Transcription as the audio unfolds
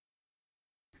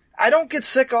I don't get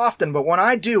sick often, but when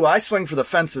I do, I swing for the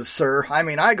fences, sir. I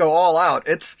mean, I go all out.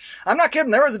 I'm not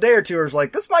kidding. There was a day or two where I was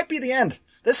like, this might be the end.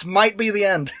 This might be the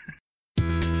end.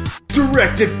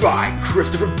 Directed by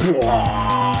Christopher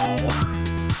Ball.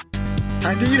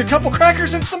 Time to eat a couple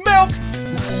crackers and some milk.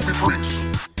 Movie freaks.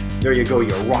 There you go,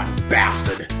 you rotten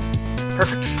bastard.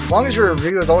 Perfect. As long as your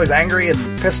review is always angry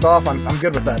and pissed off, I'm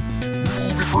good with that.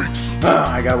 Movie freaks.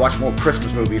 I gotta watch more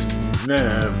Christmas movies.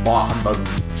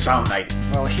 Sound night.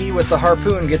 Well, he with the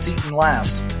harpoon gets eaten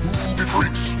last. Movie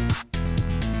freaks.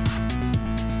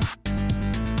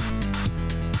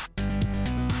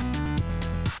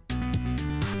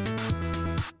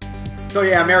 So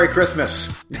yeah, Merry Christmas.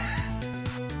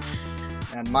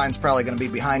 And mine's probably going to be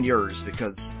behind yours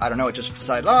because, I don't know, it just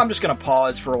decided, I'm just going to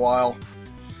pause for a while.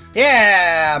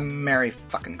 Yeah, Merry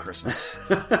fucking Christmas.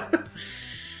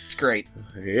 It's great.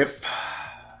 Yep.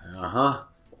 Uh-huh.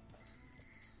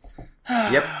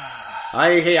 Yep.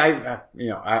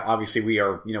 Obviously we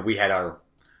are, we had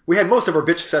most of our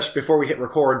bitch session before we hit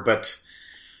record, but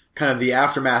kind of the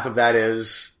aftermath of that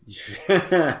is,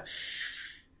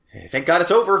 thank God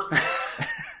it's over.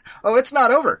 Oh, it's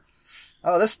not over.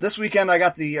 Oh, this weekend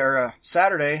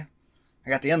Saturday, I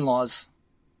got the in-laws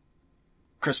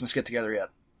Christmas get together yet.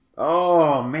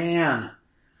 Oh, man.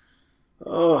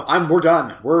 Oh, we're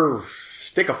done.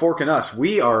 Stick a fork in us.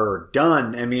 We are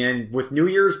done. I mean, with New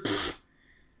Year's,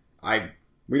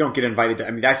 we don't get invited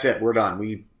to, that's it. We're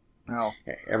done.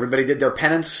 Everybody did their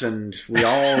penance and we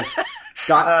all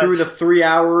got through the 3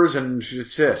 hours and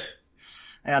that's it.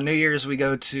 Yeah, New Year's we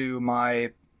go to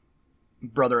my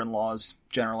brother-in-law's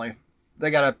generally. They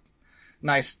got a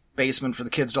nice basement for the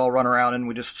kids to all run around in.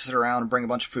 We just sit around and bring a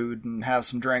bunch of food and have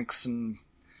some drinks, and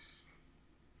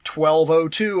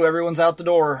 12:02, everyone's out the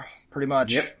door, pretty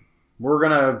much. Yep. We're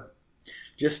gonna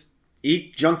just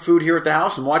eat junk food here at the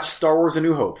house and watch Star Wars A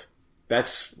New Hope.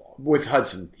 That's with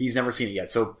Hudson. He's never seen it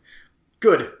yet, so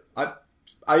good.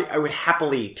 I would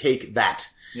happily take that.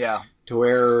 Yeah. To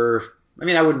where,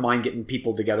 I wouldn't mind getting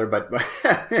people together, but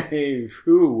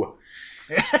who?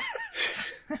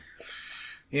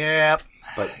 Yep.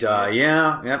 But,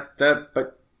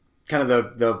 but kind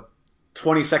of the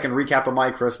 20-second recap of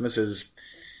my Christmas is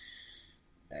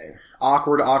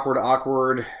awkward.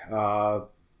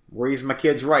 Raise my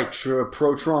kids right.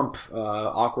 Pro-Trump.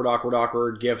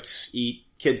 Awkward. Gifts. Eat.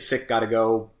 Kids sick. Gotta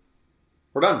go.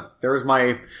 We're done. There's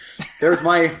my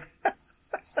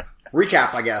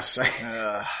recap, I guess.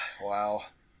 Wow.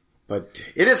 But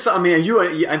it is,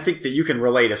 I think that you can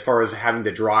relate as far as having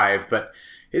to drive, but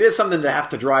it is something to have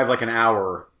to drive like an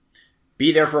hour,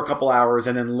 be there for a couple hours,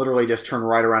 and then literally just turn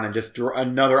right around and just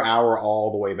another hour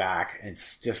all the way back.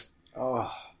 It's just,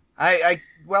 I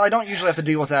don't usually have to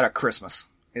deal with that at Christmas.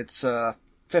 It's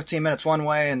 15 minutes one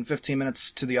way and 15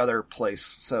 minutes to the other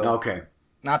place. So okay,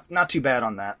 not too bad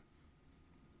on that.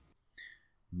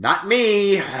 Not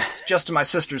me. It's just to my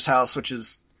sister's house, which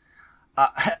is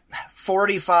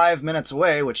 45 minutes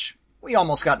away, which we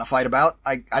almost got in a fight about.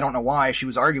 I don't know why. She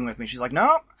was arguing with me. She's like, no,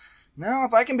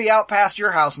 if I can be out past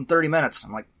your house in 30 minutes.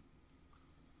 I'm like,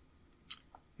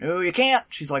 no, you can't.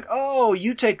 She's like, oh,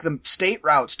 you take the state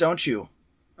routes, don't you?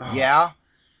 Oh. Yeah.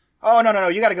 Oh, no,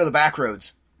 you gotta go the back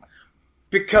roads.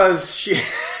 Because she...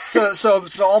 so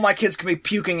all my kids can be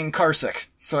puking in car sick.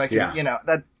 So I can,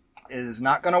 that is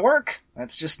not gonna work.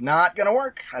 That's just not gonna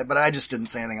work. But I just didn't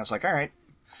say anything. I was like, all right.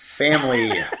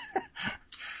 Family.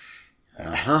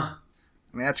 Uh-huh.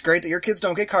 That's great that your kids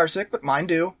don't get car sick, but mine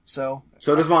do, so.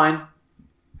 So does mine.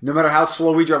 No matter how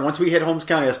slow we drive, once we hit Holmes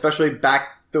County, especially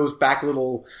those back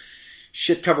little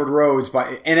shit-covered roads,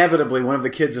 inevitably one of the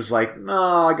kids is like,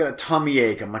 no, I got a tummy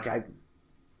ache. I'm like,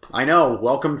 I know.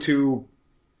 Welcome to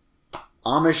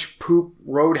Amish poop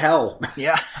road hell.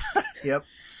 Yeah. Yep.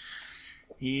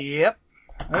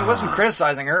 I wasn't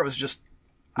criticizing her. It was just,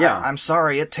 yeah. I'm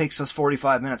sorry. It takes us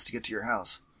 45 minutes to get to your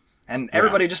house. And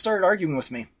everybody just started arguing with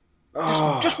me.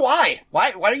 Just why?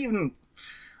 Why do you even...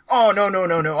 Oh,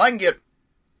 no. I can get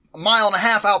a mile and a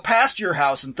half out past your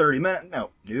house in 30 minutes. No,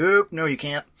 you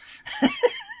can't.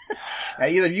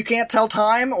 Either you can't tell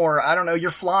time or, I don't know,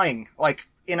 you're flying. Like,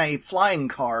 in a flying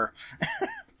car.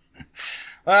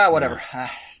 Whatever.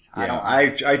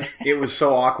 It was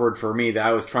so awkward for me that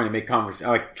I was trying to make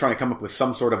trying to come up with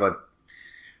some sort of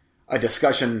a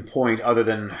discussion point other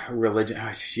than religion,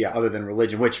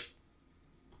 which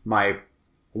my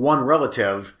one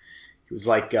relative, he was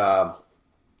like, you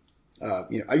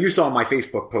saw my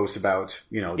Facebook post about,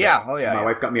 my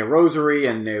wife got me a rosary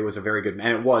and it was a very good, and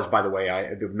it was, by the way,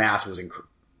 the mass was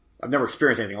I've never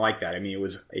experienced anything like that. It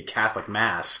was a Catholic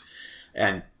mass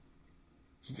and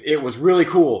it was really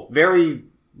cool. Very,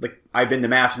 like, I've been to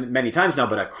Mass many times now,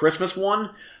 but a Christmas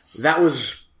one, that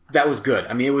was good.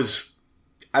 I mean, it was,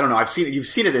 I don't know, you've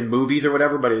seen it in movies or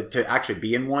whatever, but to actually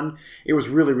be in one, it was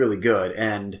really, really good.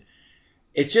 And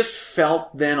it just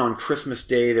felt then on Christmas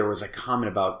Day, there was a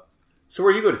comment about, so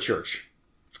where do you go to church?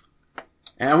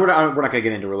 And we're not going to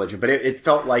get into religion, but it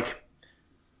felt like,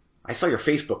 I saw your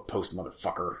Facebook post,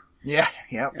 motherfucker. Yeah,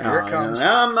 here it comes.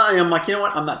 I'm like, you know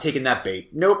what? I'm not taking that bait.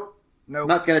 Nope.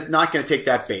 Not gonna take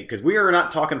that bait, because we are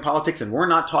not talking politics and we're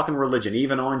not talking religion,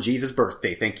 even on Jesus'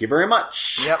 birthday. Thank you very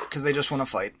much. Yep, because they just want to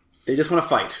fight. They just want to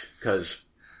fight, because,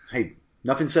 hey,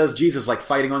 nothing says Jesus like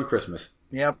fighting on Christmas.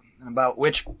 Yep, and about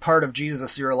which part of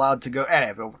Jesus you're allowed to go.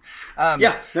 Anyway,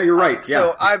 yeah, no, you're right.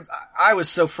 So I was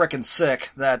so frickin'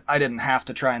 sick that I didn't have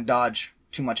to try and dodge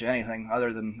too much of anything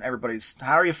other than everybody's,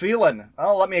 how are you feeling?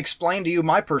 Oh, let me explain to you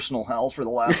my personal hell for the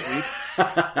last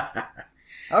week.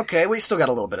 Okay, we still got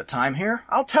a little bit of time here.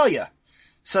 I'll tell you.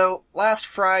 So, last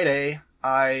Friday,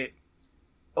 I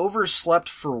overslept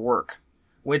for work,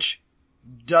 which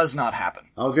does not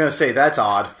happen. I was going to say, that's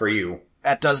odd for you.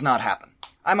 That does not happen.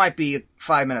 I might be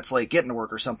 5 minutes late getting to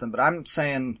work or something, but I'm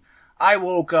saying I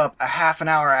woke up a half an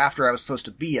hour after I was supposed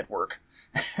to be at work.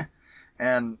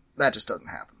 And that just doesn't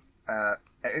happen.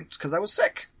 It's because I was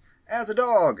sick as a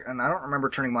dog, and I don't remember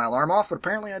turning my alarm off, but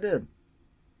apparently I did.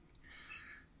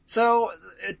 So,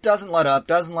 it doesn't let up.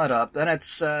 Then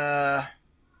it's the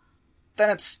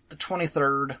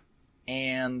 23rd,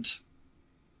 and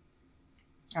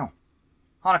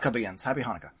Hanukkah begins. Happy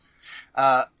Hanukkah.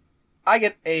 I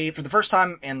get for the first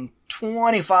time in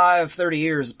 25, 30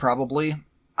 years probably,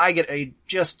 I get a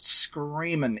just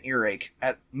screaming earache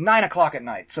at 9 o'clock at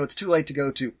night, so it's too late to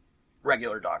go to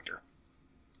regular doctor.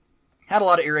 Had a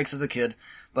lot of earaches as a kid,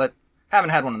 but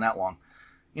haven't had one in that long.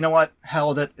 You know what? Hell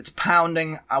with it. It's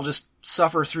pounding. I'll just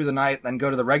suffer through the night, then go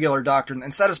to the regular doctor. And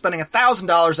instead of spending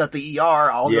 $1,000 at the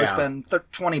ER, I'll go spend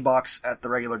 $20 at the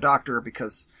regular doctor,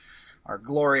 because our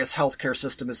glorious healthcare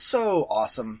system is so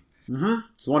awesome. Mm-hmm.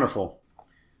 It's wonderful.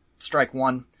 Strike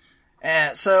one.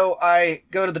 And so I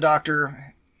go to the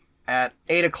doctor at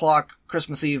 8 o'clock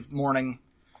Christmas Eve morning,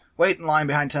 wait in line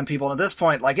behind 10 people. And at this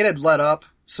point, like, it had let up,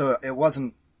 so it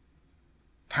wasn't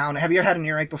pounding. Have you ever had an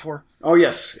earache before? Oh,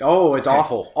 yes. Oh, it's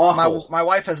awful. Awful. My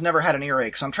wife has never had an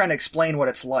earache, so I'm trying to explain what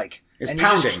it's like. It's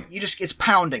pounding. It's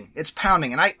pounding. It's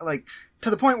pounding. And I, like,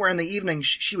 to the point where in the evening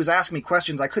she was asking me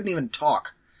questions, I couldn't even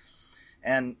talk.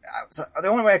 And the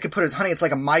only way I could put it is, honey, it's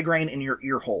like a migraine in your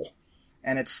ear hole.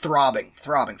 And it's throbbing.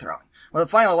 Well, it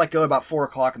finally let go about 4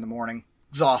 o'clock in the morning,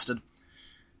 exhausted.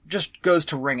 Just goes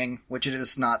to ringing, which it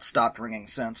has not stopped ringing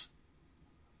since.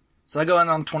 So I go in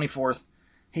on the 24th.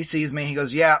 He sees me. He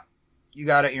goes, yeah, you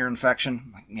got an ear infection.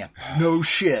 I'm like, yeah, no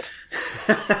shit.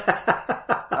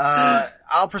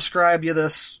 I'll prescribe you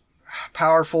this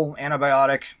powerful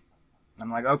antibiotic. I'm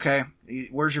like, okay,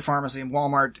 where's your pharmacy?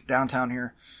 Walmart, downtown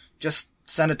here. Just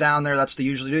send it down there. That's what they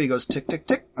usually do. He goes, tick, tick,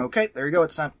 tick. Okay, there you go.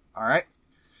 It's sent. All right.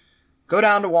 Go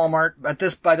down to Walmart. By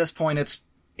this point, it's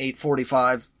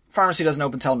 8:45. Pharmacy doesn't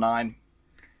open till 9.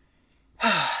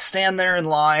 Stand there in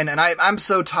line, and I'm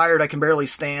so tired I can barely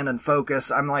stand and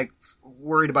focus. I'm like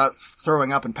worried about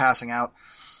throwing up and passing out.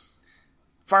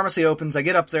 Pharmacy opens. I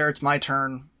get up there. It's my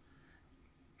turn.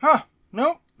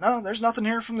 No, there's nothing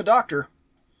here from the doctor.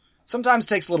 Sometimes it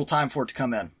takes a little time for it to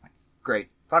come in. Great.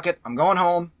 Fuck it. I'm going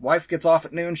home. Wife gets off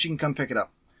at noon. She can come pick it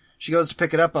up. She goes to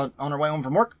pick it up on her way home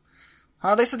from work.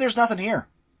 They said there's nothing here.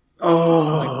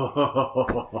 Oh.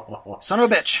 Like, son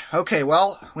of a bitch. Okay,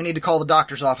 well, we need to call the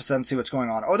doctor's office and see what's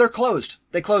going on. Oh, they're closed.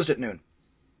 They closed at noon.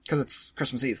 Because it's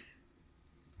Christmas Eve.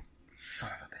 Son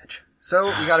of a bitch. So,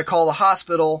 we gotta call the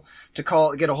hospital to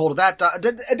get a hold of that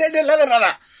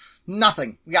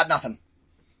Nothing. We got nothing.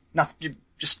 Nothing.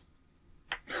 Just,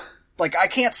 like, I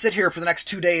can't sit here for the next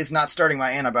 2 days not starting my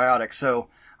antibiotic, so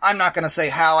I'm not gonna say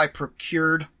how I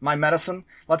procured my medicine.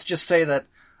 Let's just say that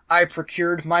I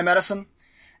procured my medicine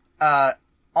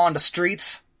on the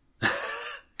streets,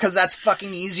 because that's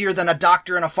fucking easier than a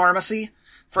doctor in a pharmacy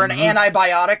for an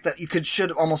antibiotic that you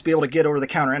should almost be able to get over the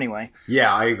counter anyway.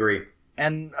 Yeah, I agree.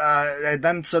 And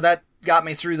so that got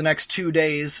me through the next 2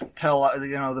 days till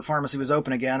the pharmacy was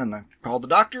open again, and I called the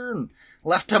doctor and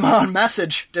left them a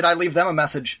message. Did I leave them a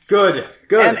message? Good.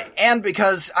 And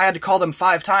because I had to call them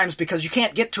 5 times, because you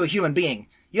can't get to a human being.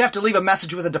 You have to leave a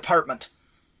message with a department.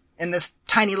 In this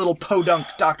tiny little podunk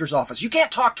doctor's office. You can't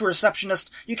talk to a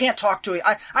receptionist. You can't talk to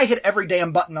I hit every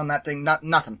damn button on that thing.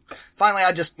 Nothing. Finally,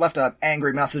 I just left an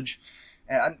angry message.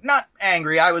 Not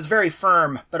angry. I was very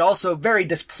firm, but also very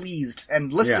displeased,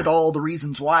 and listed all the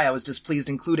reasons why I was displeased,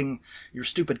 including your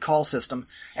stupid call system.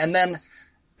 And then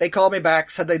they called me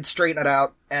back, said they'd straighten it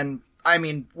out, and I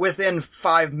mean, within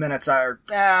 5 minutes,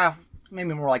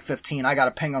 maybe more like 15, I got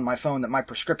a ping on my phone that my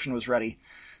prescription was ready.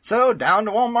 So down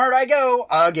to Walmart I go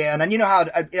again. And you know how,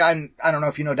 I don't know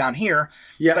if you know down here,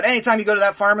 but anytime you go to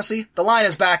that pharmacy, the line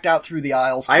is backed out through the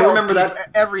aisles. I remember that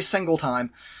every single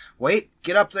time. Wait,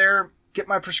 get up there, get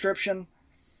my prescription.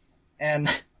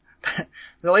 And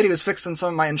the lady was fixing some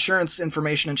of my insurance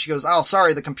information and she goes, oh,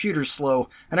 sorry, the computer's slow.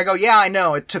 And I go, yeah, I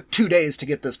know. It took 2 days to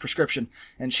get this prescription.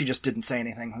 And she just didn't say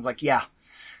anything. I was like, yeah.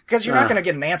 Because you're not going to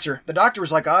get an answer. The doctor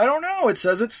was like, I don't know. It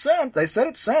says it's sent. They said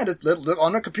it's sent.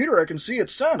 On the computer, I can see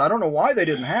it's sent. I don't know why they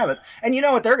didn't have it. And you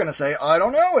know what they're going to say? I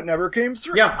don't know. It never came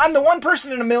through. Yeah. I'm the one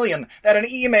person in a million that an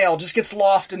email just gets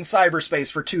lost in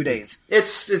cyberspace for 2 days.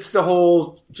 It's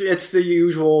the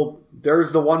usual,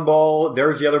 there's the one ball,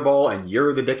 there's the other ball, and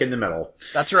you're the dick in the middle.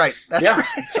 That's right. That's right.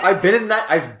 I've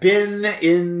been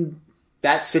in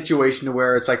that situation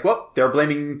where it's like, well, they're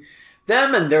blaming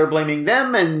them and they're blaming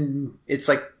them, and it's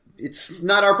like, it's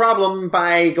not our problem.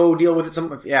 Go deal with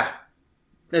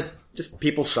it. Just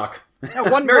people suck. Now,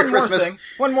 one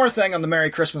more thing on the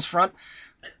Merry Christmas front.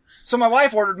 So my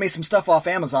wife ordered me some stuff off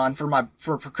Amazon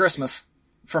for Christmas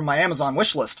from my Amazon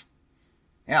wish list.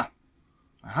 Yeah.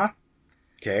 Uh-huh.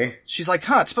 Okay. She's like,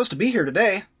 it's supposed to be here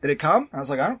today. Did it come? I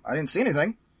was like, I didn't see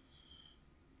anything.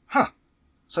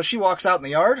 So she walks out in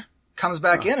the yard, comes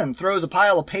back in and throws a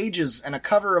pile of pages and a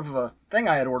cover of a thing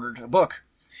I had ordered, a book.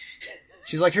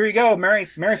 She's like, here you go, Merry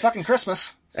fucking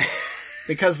Christmas.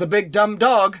 Because the big dumb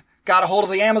dog got a hold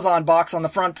of the Amazon box on the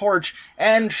front porch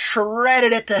and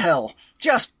shredded it to hell.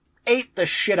 Just ate the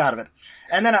shit out of it.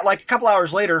 And then like a couple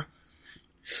hours later,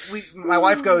 my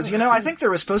wife goes, I think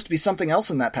there was supposed to be something else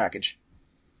in that package.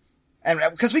 And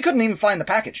because we couldn't even find the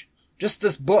package. Just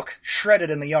this book shredded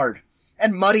in the yard.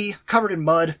 And muddy, covered in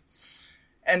mud.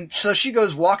 And so she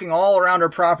goes walking all around her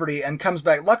property and comes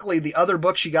back. Luckily, the other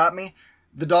book she got me,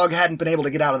 the dog hadn't been able to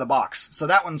get out of the box. So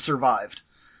that one survived.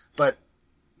 But,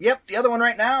 yep, the other one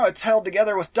right now, it's held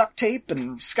together with duct tape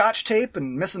and scotch tape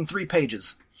and missing 3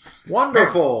 pages.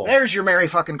 Wonderful. There's your Merry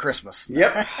fucking Christmas.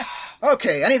 Yep.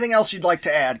 Okay, anything else you'd like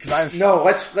to add? No,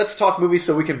 let's talk movies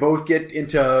so we can both get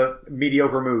into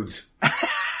mediocre moods.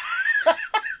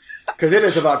 Because it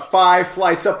is about 5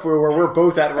 flights up where we're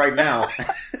both at right now.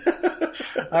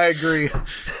 I agree.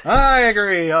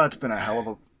 Oh, it's been a hell of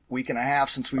a week and a half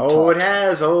since we've talked. Oh, it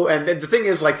has. Oh, and the thing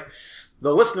is, like,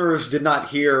 the listeners did not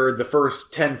hear the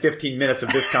first 10, 15 minutes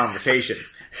of this conversation.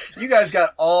 You guys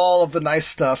got all of the nice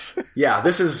stuff. Yeah,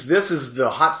 this is the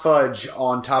hot fudge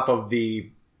on top of the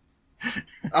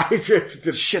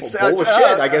shit's bowl of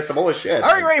shit. I guess the bowl of shit.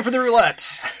 Are you ready for the roulette?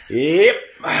 Yep.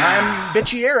 I'm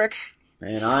Bitchy Eric.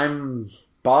 And I'm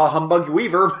Bah Humbug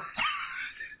Weaver.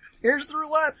 Here's the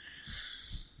roulette.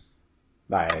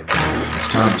 Bye. It's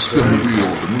time to spin the wheel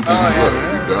of the movie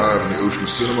roulette. We dive in the ocean of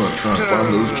cinema and try and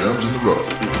find those gems in the rough.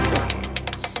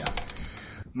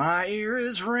 My ear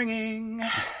is ringing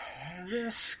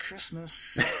this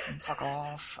Christmas. Fuck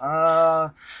off.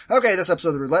 Okay, this episode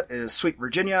of the roulette is Sweet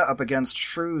Virginia up against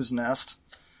Shrew's Nest.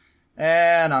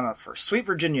 And I'm up first. Sweet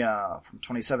Virginia from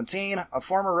 2017. A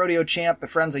former rodeo champ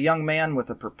befriends a young man with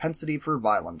a propensity for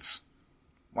violence.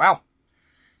 Wow.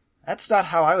 That's not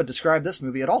how I would describe this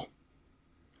movie at all.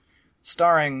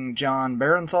 Starring John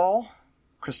Barenthal,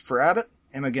 Christopher Abbott,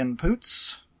 Imogen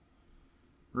Poots,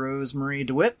 Rosemarie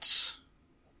DeWitt,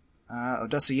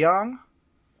 Odessa Young,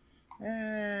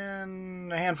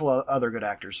 and a handful of other good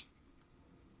actors.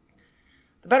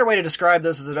 The better way to describe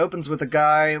this is it opens with a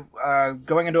guy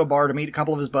going into a bar to meet a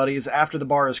couple of his buddies after the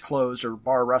bar is closed, or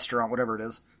bar, restaurant, whatever it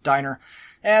is, diner,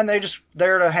 and they just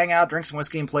there to hang out, drink some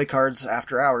whiskey, and play cards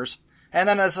after hours. And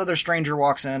then this other stranger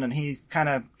walks in, and he kind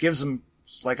of gives them,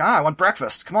 like, I want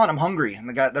breakfast. Come on, I'm hungry. And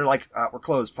they're like, we're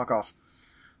closed, fuck off.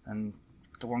 And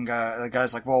the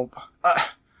guy's like, well,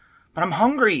 but I'm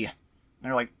hungry. And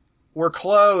they're like, we're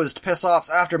closed, piss off.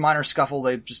 After a minor scuffle,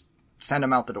 they just send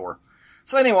him out the door.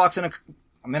 So then he walks in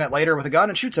a minute later with a gun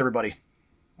and shoots everybody.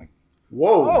 Like,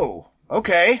 whoa,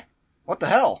 okay. What the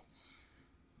hell?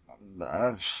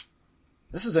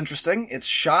 This is interesting. It's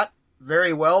shot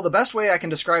very well. The best way I can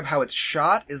describe how it's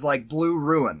shot is like Blue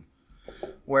Ruin,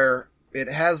 where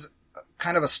it has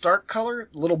kind of a stark color,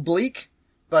 a little bleak,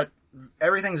 but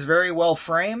everything's very well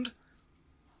framed.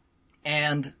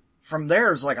 And from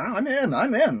there, it's like, oh, I'm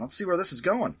in. Let's see where this is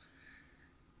going.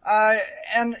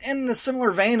 And in the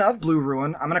similar vein of Blue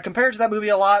Ruin, I'm going to compare it to that movie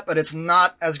a lot, but it's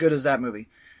not as good as that movie.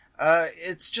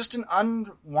 It's just an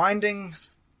unwinding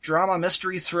drama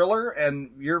mystery thriller,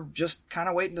 and you're just kind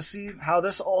of waiting to see how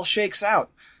this all shakes out.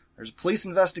 There's a police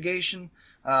investigation.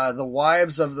 The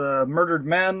wives of the murdered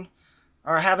men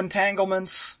have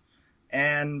entanglements,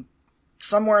 and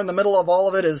somewhere in the middle of all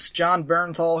of it is John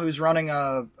Bernthal, who's running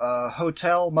a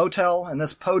motel in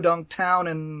this podunk town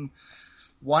in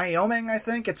Wyoming, I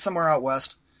think. It's somewhere out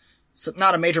west. So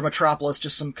not a major metropolis,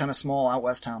 just some kind of small out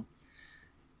west town.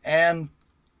 And,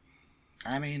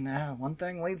 I mean, one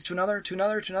thing leads to another,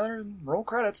 roll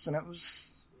credits, and it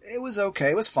was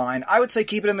okay. It was fine. I would say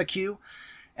keep it in the queue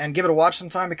and give it a watch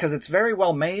sometime because it's very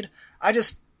well made.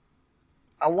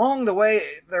 Along the way,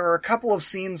 there were a couple of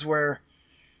scenes where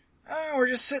we're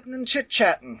just sitting and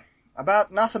chit-chatting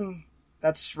about nothing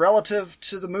that's relative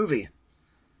to the movie.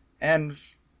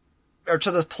 Or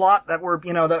to the plot that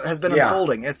that has been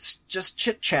unfolding. It's just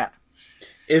chit-chat.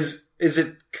 Is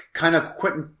it kind of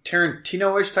Quentin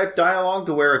Tarantino-ish type dialogue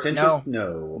to where it's interesting?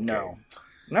 No. Okay. No.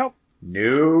 Nope.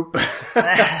 Nope.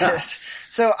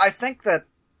 So I think that,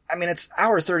 it's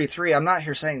hour 33. I'm not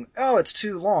here saying, it's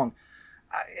too long.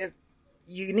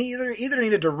 You either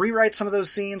needed to rewrite some of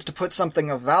those scenes to put something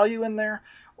of value in there,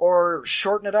 or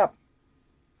shorten it up.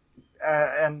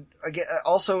 And again,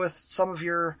 also with some of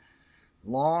your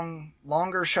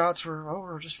longer shots where,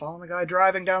 we're just following the guy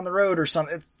driving down the road or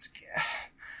something.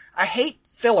 I hate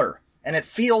filler, and it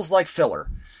feels like filler.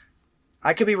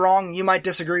 I could be wrong. You might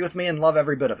disagree with me and love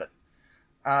every bit of it.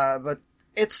 But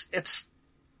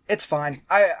it's fine.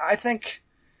 I think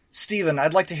Steven,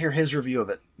 I'd like to hear his review of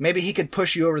it. Maybe he could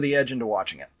push you over the edge into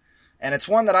watching it. And it's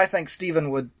one that I think Steven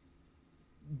would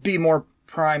be more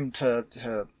primed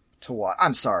to watch.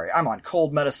 I'm sorry. I'm on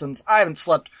cold medicines. I haven't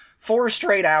slept 4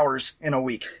 straight hours in a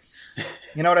week.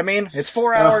 You know what I mean? It's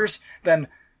 4 hours, then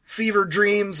fever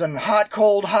dreams and hot,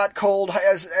 cold,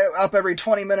 up every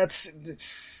 20 minutes.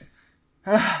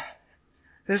 This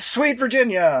is sweet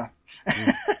Virginia.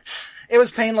 It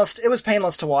was painless. It was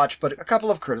painless to watch, but a couple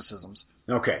of criticisms.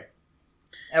 Okay.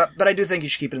 But I do think you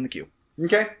should keep it in the queue.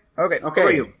 Okay. Okay. What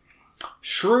are you?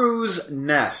 Shrew's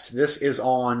Nest. This is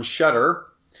on Shudder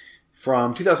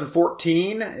from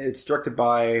 2014. It's directed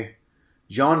by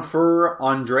Jonfer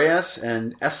Andreas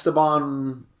and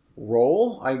Esteban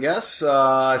Roll, I guess.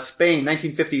 Spain,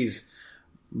 1950s.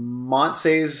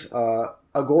 Montse's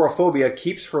agoraphobia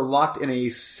keeps her locked in a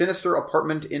sinister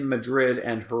apartment in Madrid,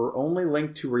 and her only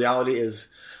link to reality is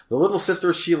the little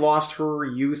sister she lost her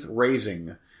youth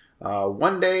raising.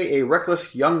 One day, a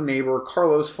reckless young neighbor,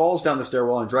 Carlos, falls down the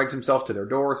stairwell and drags himself to their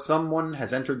door. Someone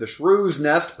has entered the Shrew's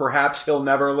Nest. Perhaps he'll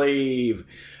never leave.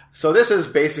 So this is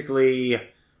basically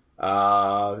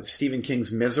Stephen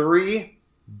King's Misery,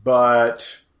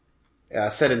 but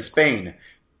set in Spain.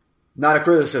 Not a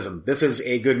criticism. This is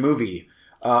a good movie.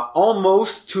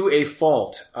 Almost to a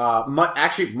fault.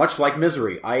 Actually, much like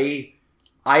Misery. I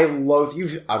love...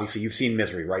 You've seen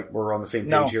Misery, right? We're on the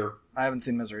same page here. I haven't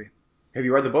seen Misery. Have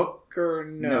you read the book or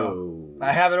no?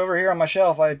 I have it over here on my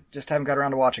shelf. I just haven't got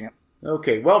around to watching it.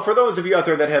 Okay. Well, for those of you out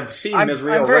there that have seen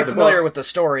Misery I'm or very read the familiar book, with the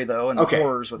story, though, and the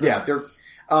horrors with it.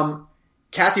 Yeah.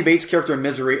 Kathy Bates' character in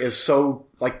Misery is so,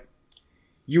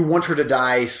 you want her to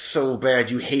die so bad.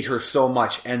 You hate her so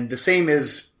much. And the same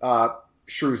is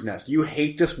Shrew's Nest. You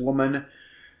hate this woman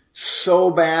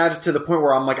so bad to the point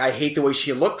where I'm like, I hate the way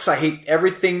she looks. I hate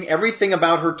everything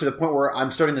about her to the point where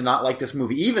I'm starting to not like this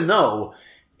movie, even though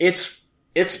it's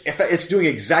doing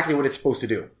exactly what it's supposed to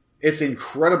do. It's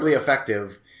incredibly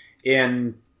effective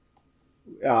in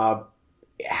how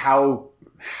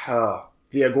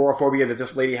the agoraphobia that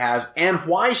this lady has and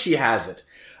why she has it.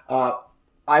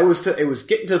 It was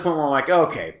getting to the point where I'm like,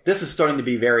 okay, this is starting to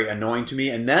be very annoying to me.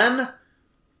 And then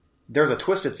there's a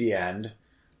twist at the end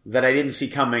that I didn't see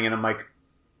coming, and I'm like,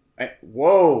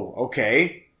 whoa,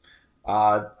 okay.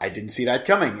 I didn't see that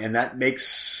coming, and that makes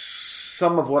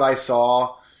some of what I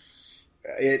saw,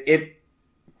 it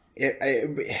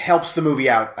helps the movie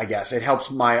out, I guess. It helps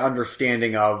my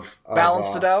understanding of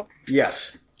balanced it out?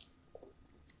 Yes.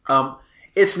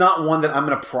 It's not one that I'm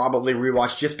going to probably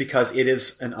rewatch just because it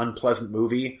is an unpleasant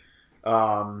movie.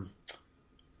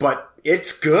 But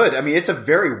it's good. I mean, it's a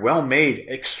very well made,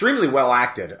 extremely well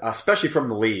acted, especially from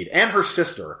the lead and her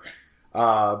sister.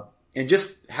 And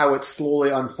just how it slowly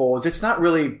unfolds. It's not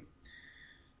really,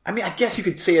 I mean, I guess you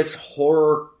could say it's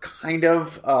horror kind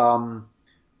of,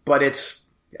 but it's,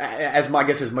 as much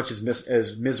as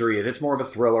Misery is. It's more of a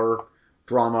thriller,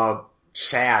 drama,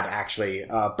 sad actually.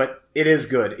 But it is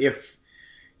good. If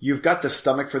you've got the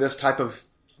stomach for this type of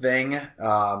thing,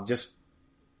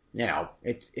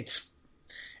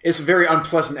 it's very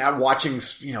unpleasant at watching,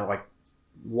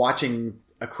 watching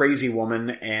a crazy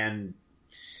woman and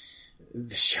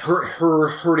her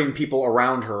hurting people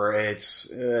around her. It's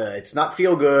not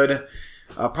feel good.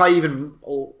 Probably even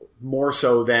more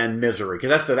so than Misery,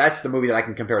 because that's the movie that I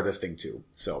can compare this thing to.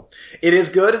 So it is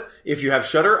good. If you have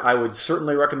Shudder, I would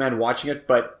certainly recommend watching it,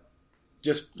 but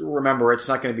just remember, it's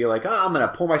not going to be like, I'm going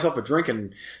to pour myself a drink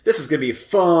and this is going to be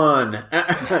fun.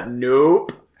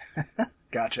 Nope.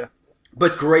 Gotcha.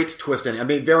 But great twist in it. I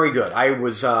mean, very good. I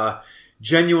was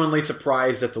genuinely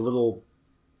surprised at the little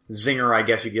zinger, I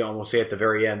guess you could almost say, at the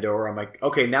very end there, where I'm like,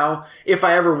 okay, now, if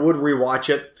I ever would rewatch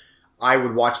it, I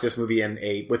would watch this movie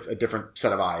with a different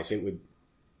set of eyes. It would,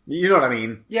 you know what I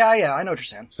mean? Yeah, I know what you're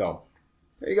saying. So,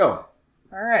 there you go.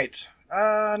 All right.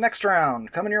 Next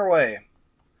round, coming your way.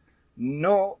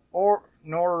 Noroi.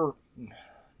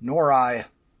 Noroi.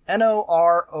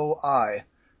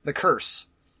 The Curse.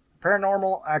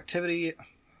 Paranormal Activity.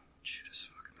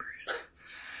 Judas fucking Priest.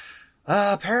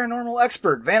 A paranormal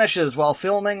expert vanishes while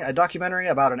filming a documentary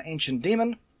about an ancient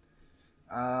demon.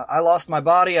 I Lost My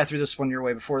Body. I threw this one your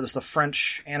way before. This is the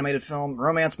French animated film.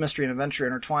 Romance, mystery, and adventure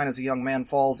intertwine as a young man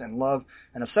falls in love,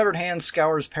 and a severed hand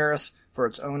scours Paris for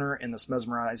its owner in this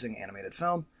mesmerizing animated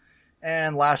film.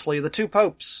 And lastly, The Two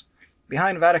Popes.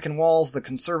 Behind Vatican walls, the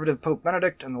conservative Pope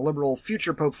Benedict and the liberal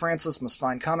future Pope Francis must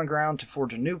find common ground to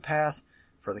forge a new path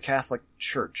for the Catholic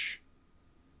Church.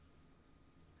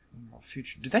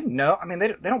 Future. Do they know? I mean,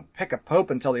 they don't pick a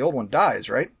pope until the old one dies,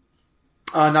 right?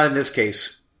 Not in this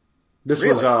case. This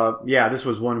really? Was, this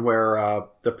was one where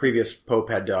the previous pope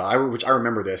had, which I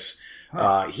remember this.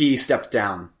 Huh. He stepped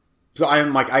down. So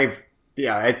I'm like,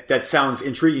 that sounds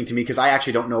intriguing to me because I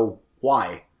actually don't know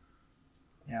why.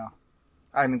 Yeah,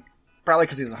 I mean, probably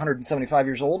because he's 175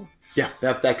 years old. Yeah,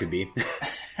 that could be.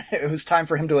 It was time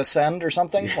for him to ascend or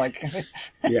something. Like,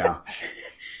 yeah.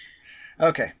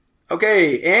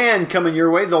 Okay, and coming your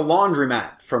way, The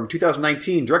Laundromat from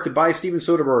 2019, directed by Steven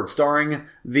Soderbergh, starring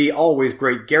the always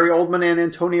great Gary Oldman and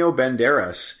Antonio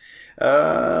Banderas.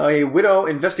 A widow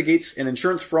investigates an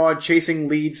insurance fraud chasing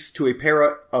leads to a pair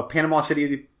of Panama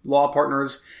City law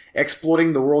partners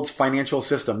exploiting the world's financial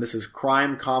system. This is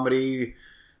crime, comedy,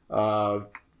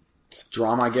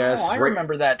 drama, I guess. Oh, I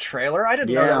remember that trailer. I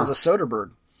didn't know that was a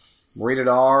Soderbergh. Rated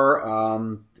R.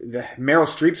 Meryl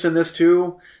Streep's in this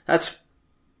too. That's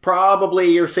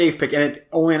probably your safe pick, and it's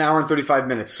only an hour and 35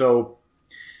 minutes. So,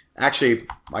 actually,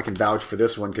 I can vouch for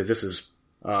this one because this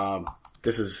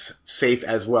is safe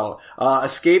as well.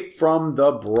 Escape from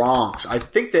the Bronx. I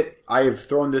think that I've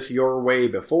thrown this your way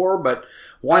before, but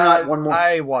why not one more?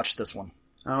 I watched this one.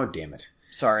 Oh, damn it!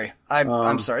 Sorry,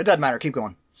 I'm sorry. It doesn't matter. Keep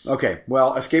going. Okay.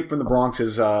 Well, Escape from the Bronx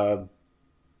is Enzo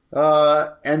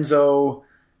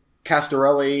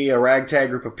Castorelli, a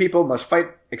ragtag group of people, must fight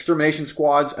extermination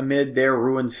squads amid their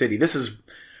ruined city. This is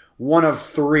one of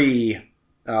three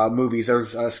movies.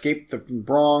 There's Escape from the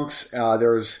Bronx,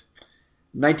 there's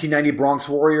 1990 Bronx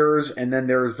Warriors, and then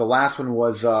there's the last one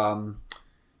was The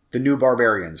New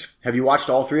Barbarians. Have you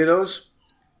watched all three of those?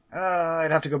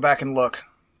 I'd have to go back and look.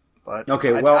 But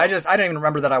okay, I didn't even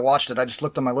remember that I watched it. I just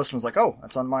looked on my list and was like, oh,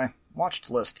 that's on my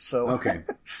watched list. So okay.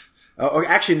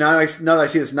 Actually, now that I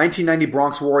see this, 1990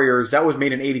 Bronx Warriors, that was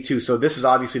made in 82, so this is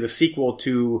obviously the sequel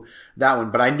to that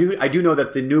one. But I do know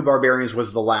that The New Barbarians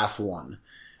was the last one.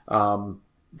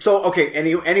 So, okay,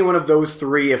 any one of those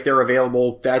three, if they're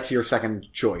available, that's your second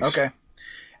choice. Okay.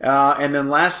 And then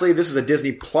lastly, this is a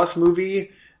Disney Plus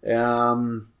movie.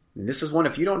 This is one,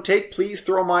 if you don't take, please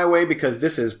throw my way, because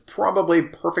this is probably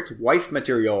perfect wife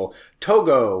material.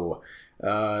 Togo.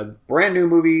 Brand new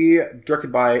movie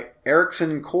directed by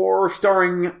Erickson Core,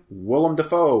 starring Willem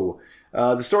Dafoe.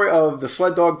 The story of the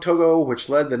sled dog Togo, which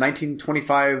led the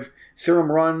 1925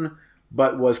 Serum Run,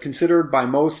 but was considered by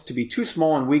most to be too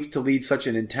small and weak to lead such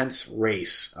an intense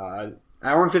race.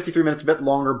 Hour and 53 minutes, a bit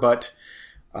longer, but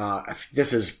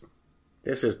this is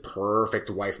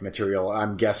perfect wife material,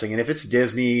 I'm guessing. And if it's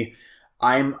Disney,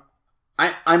 I'm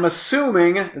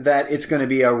assuming that it's going to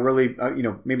be a really,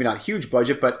 maybe not huge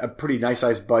budget, but a pretty nice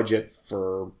sized budget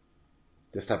for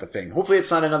this type of thing. Hopefully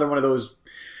it's not another one of those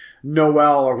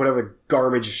Noel or whatever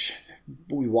garbage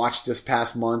we watched this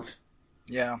past month.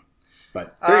 Yeah.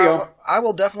 But there you go. I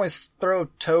will definitely throw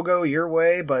Togo your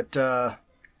way, but I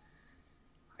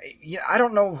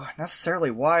don't know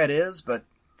necessarily why it is, but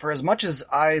for as much as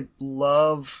I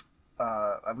love,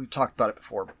 we've talked about it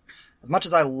before, as much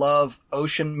as I love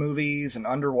ocean movies and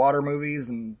underwater movies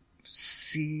and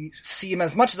seamen,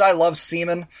 as much as I love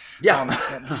seamen,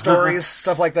 and stories,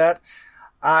 stuff like that,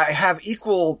 I have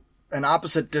equal and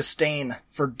opposite disdain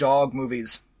for dog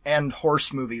movies and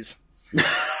horse movies.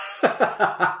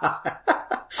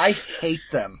 I hate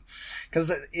them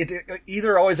because it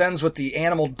either always ends with the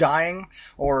animal dying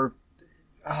or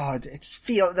it's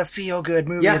the feel good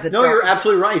movie. Yeah, you're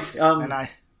absolutely right.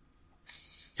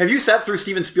 Have you sat through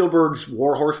Steven Spielberg's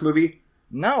War Horse movie?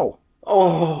 No.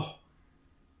 Oh,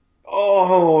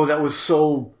 that was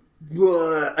so.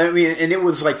 I mean, and it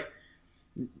was like,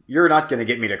 you're not going to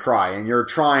get me to cry. And you're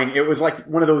trying. It was like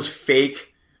one of those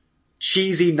fake,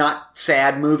 cheesy, not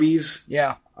sad movies.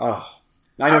 Yeah. Oh,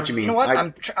 I know what you mean. You know what?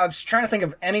 I was trying to think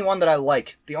of anyone that I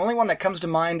like. The only one that comes to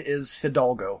mind is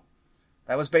Hidalgo.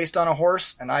 That was based on a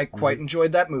horse, and I quite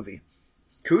enjoyed that movie.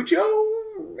 Cujo,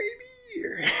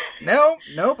 maybe?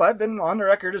 Nope. I've been on the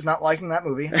record as not liking that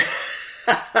movie.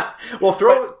 Well,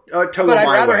 throw Togo. But I'd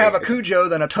rather way. have a Cujo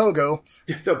than a Togo.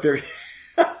 Very.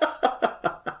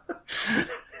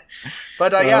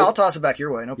 But I'll toss it back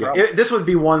your way. No problem. This would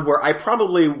be one where I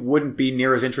probably wouldn't be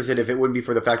near as interested if it wouldn't be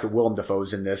for the fact that Willem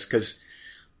Dafoe's in this, because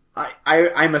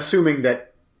I'm assuming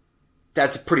that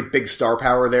that's a pretty big star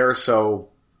power there. So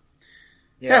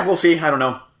yeah, we'll see. I don't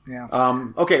know.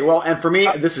 Yeah. Okay. Well, and for me,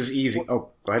 this is easy. Oh,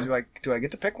 go ahead. Do I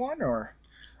get to pick one or?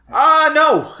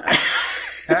 No.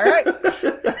 All right.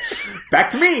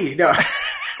 Back to me. No.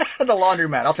 The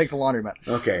laundromat. I'll take the laundromat.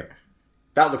 Okay.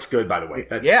 That looks good, by the way.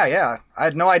 Yeah. I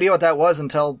had no idea what that was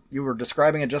until you were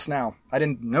describing it just now. I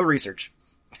didn't know research.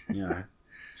 Yeah.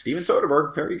 Steven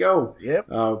Soderbergh. There you go. Yep.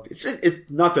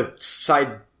 It's not the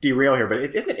side derail here, but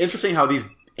isn't it interesting how these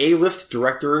A-list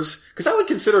directors, because I would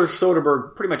consider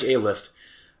Soderbergh pretty much A-list,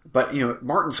 but,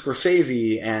 Martin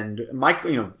Scorsese and Mike,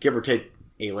 give or take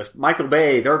A-list, Michael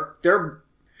Bay, they're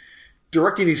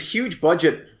directing these huge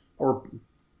budget or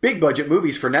big budget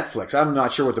movies for Netflix. I'm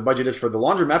not sure what the budget is for The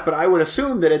Laundromat, but I would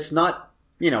assume that it's not,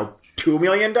 $2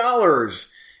 million.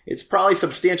 It's probably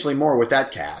substantially more with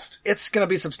that cast. It's going to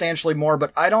be substantially more,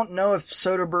 but I don't know if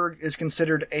Soderbergh is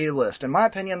considered A-list. In my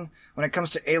opinion, when it comes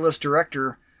to A-list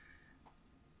director,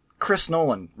 Chris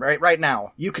Nolan, right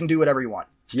now, you can do whatever you want.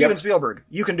 Steven Spielberg,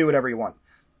 you can do whatever you want.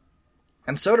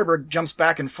 And Soderbergh jumps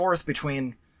back and forth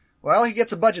between, well, he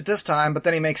gets a budget this time, but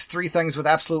then he makes 3 things with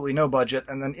absolutely no budget,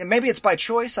 and then maybe it's by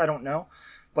choice, I don't know,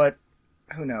 but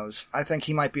who knows? I think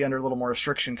he might be under a little more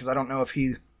restriction, because I don't know if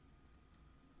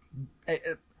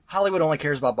Hollywood only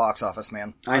cares about box office,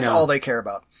 man. That's all they care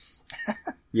about.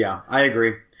 Yeah, I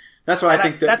agree. That's why I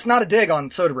think that's not a dig on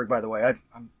Soderbergh, by the way.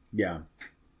 Yeah.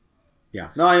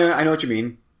 No, I know what you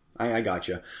mean. I got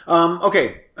you.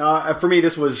 Okay. For me,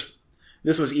 this was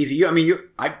easy.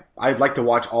 I'd like to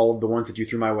watch all of the ones that you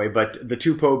threw my way, but The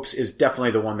Two Popes is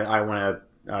definitely the one that I want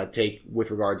to take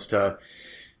with regards to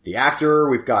the actor.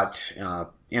 We've got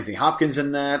Anthony Hopkins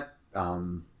in that.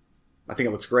 I think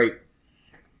it looks great.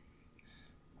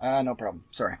 No problem.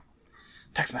 Sorry.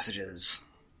 Text messages.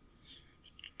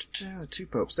 Two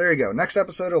Popes. There you go. Next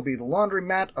episode will be The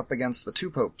Laundromat up against The Two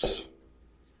Popes.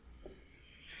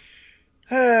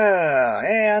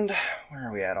 And where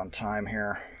are we at on time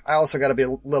here? I also got to be a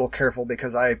little careful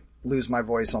because I lose my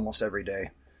voice almost every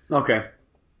day. Okay.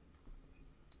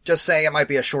 Just saying it might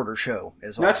be a shorter show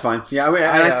is all. That's fine. Yeah,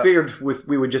 I figured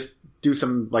we would just do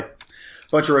some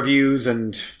bunch of reviews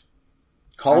and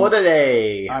call it a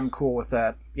day. I'm cool with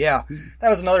that. Yeah, that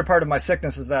was another part of my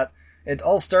sickness is that it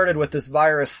all started with this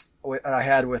virus I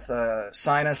had with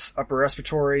sinus, upper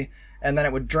respiratory, and then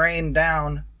it would drain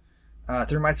down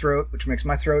through my throat, which makes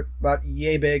my throat about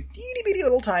yay big, itty bitty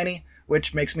little tiny,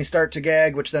 which makes me start to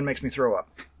gag, which then makes me throw up.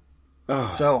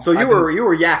 So you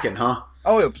were yakking, huh?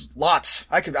 Oh, it was lots.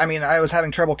 I was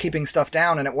having trouble keeping stuff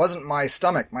down, and it wasn't my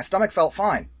stomach. My stomach felt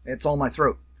fine. It's all my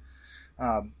throat,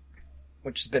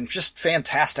 which has been just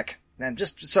fantastic. And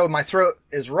just so my throat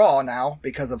is raw now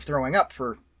because of throwing up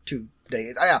for 2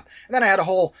 days. And then I had a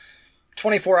whole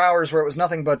 24 hours where it was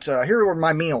nothing but, here were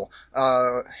my meal.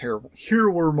 Here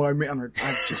were my meal.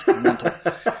 I'm just mental.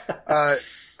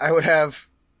 I would have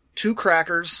 2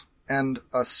 crackers and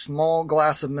a small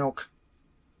glass of milk.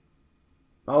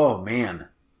 Oh, man.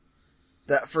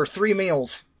 That for 3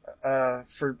 meals,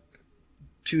 for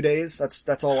 2 days.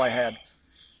 That's all I had.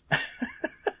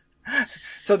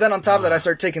 So then on top of that, I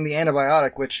start taking the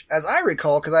antibiotic, which, as I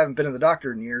recall, because I haven't been to the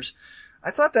doctor in years, I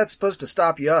thought that's supposed to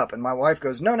stop you up. And my wife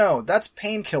goes, no, that's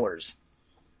painkillers.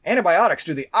 Antibiotics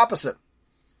do the opposite.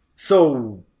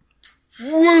 So,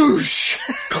 whoosh!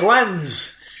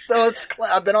 Cleanse.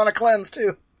 I've been on a cleanse,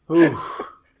 too. Ooh.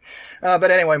 But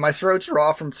anyway, my throat's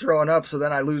raw from throwing up, so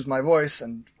then I lose my voice,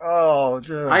 and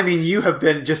you have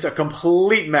been just a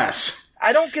complete mess.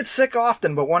 I don't get sick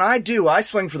often, but when I do, I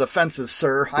swing for the fences,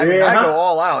 sir. I go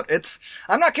all out.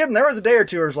 I'm not kidding. There was a day or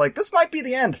two where I was like, this might be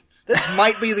the end. This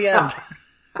might be the end.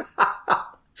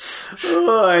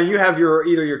 And you have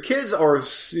either your kids or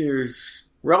your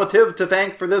relative to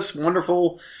thank for this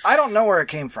wonderful... I don't know where it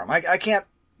came from. I can't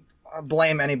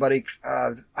blame anybody.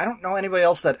 I don't know anybody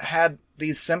else that had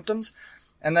these symptoms.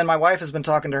 And then my wife has been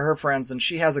talking to her friends, and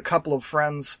she has a couple of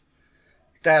friends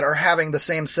that are having the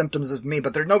same symptoms as me,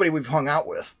 but there's nobody we've hung out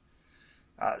with.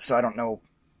 So I don't know.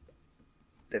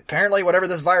 apparently whatever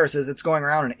this virus is, it's going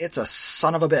around and it's a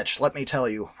son of a bitch, let me tell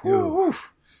you. Woo.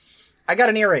 I got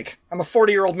an earache. I'm a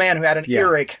 40-year-old man who had an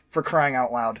earache, for crying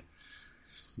out loud.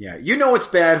 Yeah, you know it's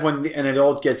bad when an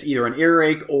adult gets either an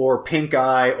earache or pink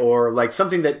eye or like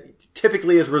something that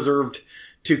typically is reserved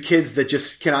to kids that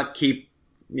just cannot keep,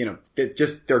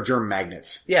 they're germ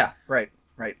magnets. Yeah, right.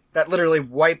 That literally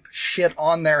wipe shit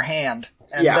on their hand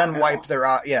and then wipe their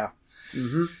eye. Yeah.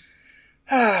 Mm-hmm.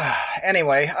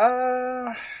 Anyway,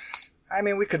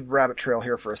 we could rabbit trail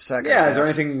here for a second. Yeah, is there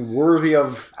anything worthy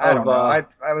of... I don't know.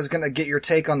 I was going to get your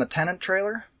take on the Tenet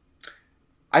trailer.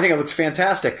 I think it looks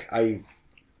fantastic.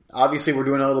 Obviously, we're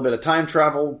doing a little bit of time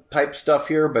travel type stuff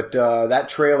here, but that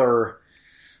trailer...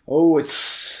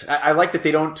 I like that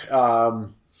they don't...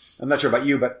 I'm not sure about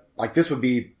you, but like this would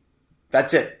be...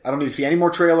 That's it. I don't need to see any more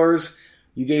trailers.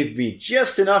 You gave me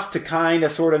just enough to kind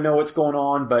of sort of know what's going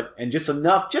on, and just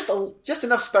enough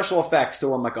special effects to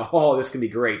where I'm like, oh, this can be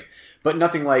great. But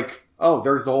nothing like, oh,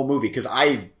 there's the whole movie, because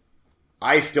I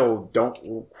still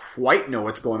don't quite know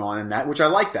what's going on in that, which I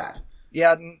like that.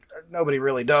 Yeah, nobody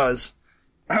really does.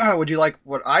 Would you like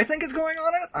what I think is going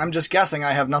on in it? I'm just guessing.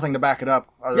 I have nothing to back it up.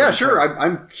 Yeah, sure.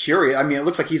 I'm curious. I mean, it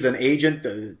looks like he's an agent,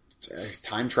 a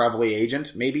time travel-y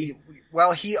agent, maybe.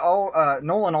 Well,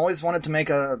 Nolan always wanted to make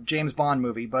a James Bond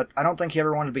movie, but I don't think he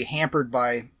ever wanted to be hampered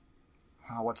by,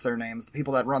 what's their names? The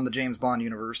people that run the James Bond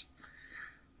universe.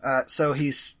 So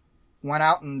he's went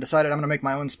out and decided I'm going to make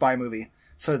my own spy movie.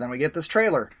 So then we get this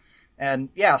trailer. And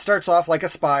yeah, it starts off like a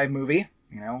spy movie.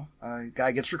 A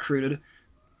guy gets recruited.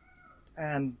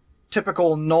 And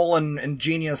typical Nolan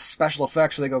ingenious special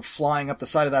effects where they go flying up the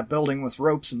side of that building with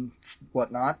ropes and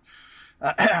whatnot.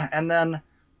 And then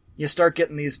you start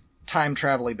getting these time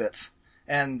travel-y bits.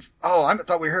 And, I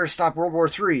thought we were here to stop World War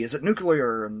III. Is it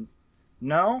nuclear? And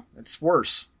no, it's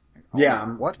worse. Yeah.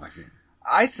 What?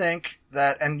 I think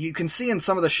that, and you can see in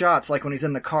some of the shots, like when he's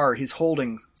in the car, he's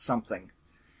holding something.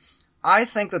 I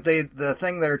think that the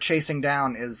thing they're chasing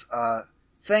down is a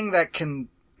thing that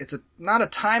it's not a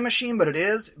time machine, but it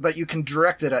is, but you can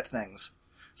direct it at things.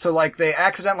 So like they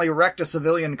accidentally wrecked a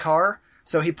civilian car,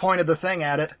 so he pointed the thing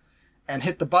at it and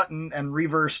hit the button and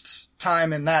reversed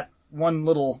time in that one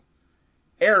little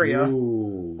area.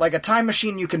 Ooh. Like a time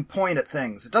machine, you can point at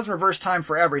things. It doesn't reverse time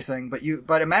for everything,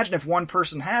 but imagine if one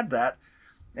person had that.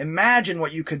 Imagine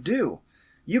what you could do.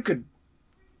 You could,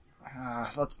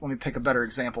 let me pick a better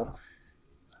example.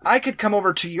 I could come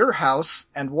over to your house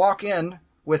and walk in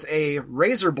with a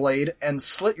razor blade and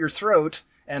slit your throat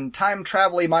and time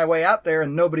travel my way out there,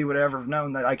 and nobody would ever have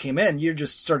known that I came in. You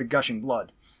just started gushing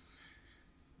blood.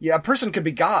 Yeah, a person could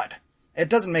be God. It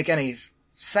doesn't make any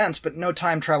sense, but no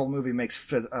time travel movie makes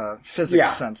physics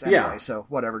sense anyway, so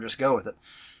whatever, just go with it.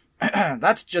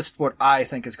 That's just what I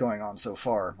think is going on so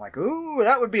far. Like, ooh,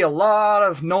 that would be a lot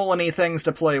of Nolan-y things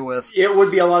to play with. It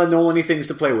would be a lot of Nolan-y things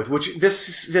to play with, which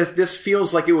this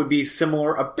feels like it would be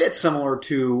a bit similar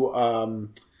to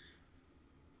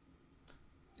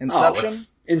Inception?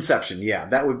 Inception, yeah.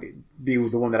 That would be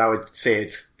the one that I would say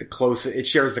it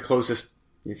shares the closest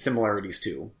similarities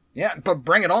to. Yeah, but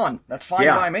bring it on. That's fine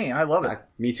by me. I love it.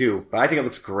 Me too. But I think it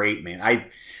looks great, man.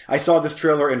 I saw this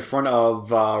trailer in front of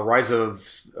Rise of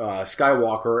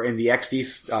Skywalker in the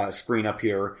XD screen up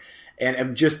here, and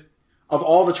I'm just, of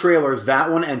all the trailers,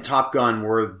 that one and Top Gun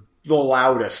were the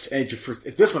loudest. And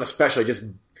this one especially,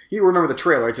 you remember the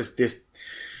trailer, it just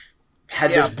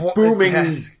had this booming...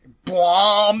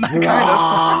 Bomb, kind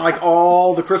of. Like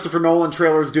all the Christopher Nolan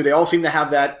trailers do. They all seem to have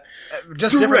that.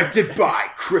 Just directed by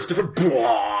Christopher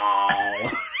Ball.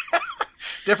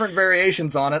 Different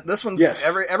variations on it. This one's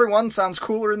every one sounds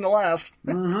cooler than the last.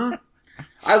 Mm-hmm.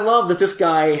 I love that this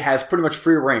guy has pretty much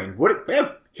free reign.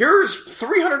 Here's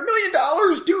 $300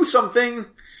 million. Do something.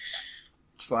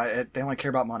 That's why they only care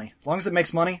about money. As long as it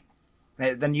makes money,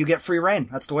 then you get free reign.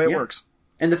 That's the way it works.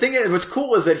 And the thing is, what's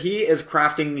cool is that he is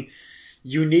crafting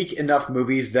unique enough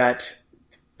movies that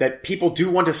people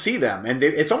do want to see them. And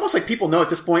it's almost like people know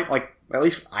at this point, like, at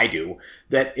least I do,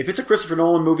 that if it's a Christopher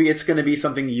Nolan movie, it's going to be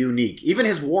something unique. Even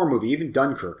his war movie, even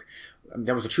Dunkirk,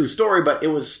 that was a true story, but it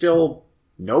was still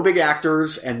no big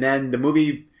actors. And then the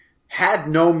movie had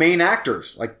no main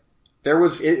actors. Like, it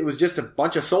was just a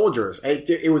bunch of soldiers.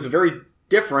 It was a very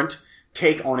different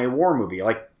take on a war movie.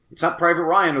 Like, it's not Private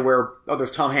Ryan where, there's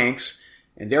Tom Hanks,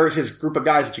 and there's his group of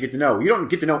guys that you get to know. You don't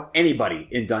get to know anybody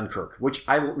in Dunkirk, which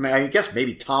I guess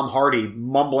maybe Tom Hardy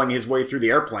mumbling his way through the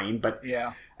airplane, but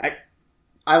yeah,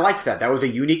 I liked that. That was a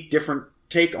unique, different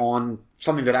take on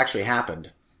something that actually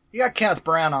happened. You got Kenneth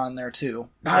Branagh in there too.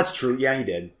 That's true. Yeah, he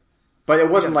did. But it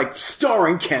wasn't like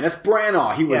starring Kenneth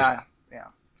Branagh. He was. Yeah.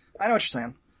 I know what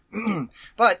you're saying.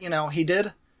 But, he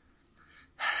did.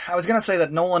 I was going to say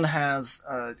that Nolan has,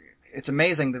 it's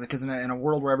amazing that because in a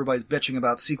world where everybody's bitching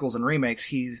about sequels and remakes,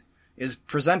 he is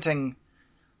presenting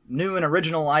new and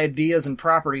original ideas and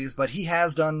properties, but he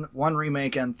has done 1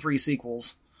 remake and 3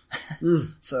 sequels.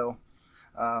 So,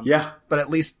 yeah. But at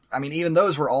least, I mean, even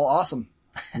those were all awesome.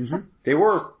 Mm-hmm. They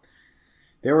were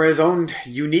his own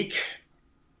unique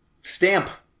stamp,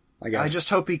 I guess. I just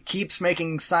hope he keeps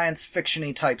making science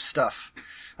fiction-y type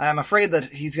stuff. I'm afraid that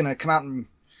he's going to come out and,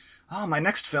 my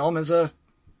next film is a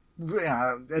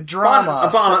drama.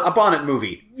 A Bonnet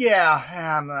movie.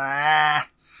 Yeah.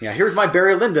 Yeah, here's my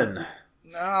Barry Lyndon.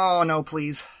 No,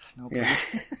 please. No, please.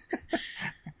 Yeah.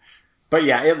 But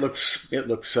yeah, it looks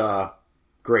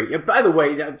great. Yeah, by the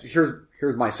way,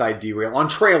 here's my side derail. On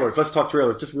trailers, let's talk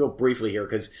trailers just real briefly here,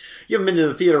 because you haven't been to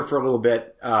the theater for a little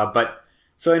bit,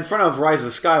 so in front of Rise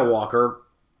of Skywalker,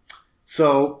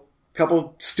 so a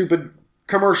couple stupid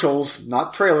commercials,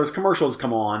 not trailers, commercials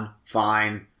come on,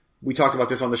 fine. We talked about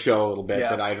this on the show a little bit,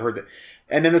 that I'd heard that.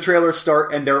 And then the trailers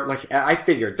start, and they're like, I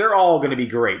figured, they're all gonna be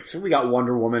great. So we got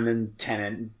Wonder Woman and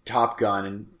Tenet and Top Gun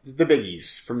and the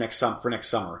biggies for next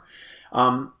summer.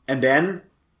 And then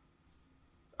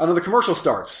another commercial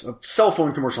starts, a cell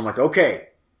phone commercial. I'm like, okay,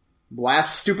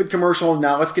 last stupid commercial,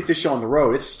 now let's get this show on the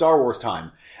road. It's Star Wars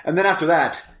time. And then after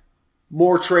that,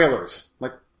 more trailers.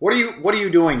 Like, what are you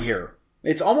doing here?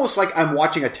 It's almost like I'm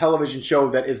watching a television show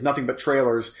that is nothing but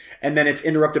trailers, and then it's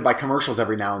interrupted by commercials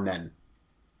every now and then.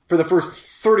 For the first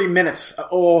 30 minutes,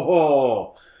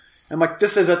 I'm like,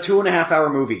 this is a 2.5 hour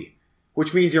movie,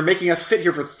 which means you're making us sit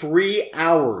here for 3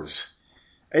 hours.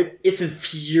 It's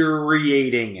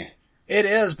infuriating. It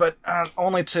is, but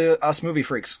only to us movie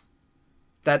freaks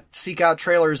that seek out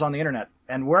trailers on the internet.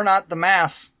 And we're not the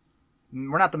mass.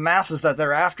 We're not the masses that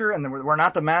they're after, and we're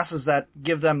not the masses that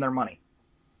give them their money.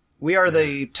 We are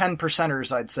the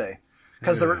 10%ers, I'd say.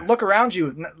 Because look around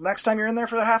you. Next time you're in there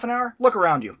for a half an hour, look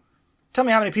around you. Tell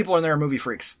me how many people in there are movie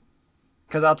freaks.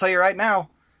 Because I'll tell you right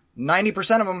now,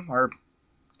 90% of them are...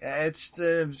 let's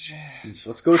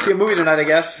go see a movie tonight, I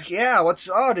guess. Yeah,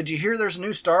 did you hear there's a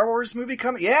new Star Wars movie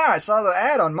coming? Yeah, I saw the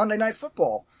ad on Monday Night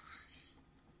Football.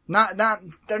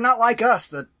 They're not like us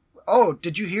that,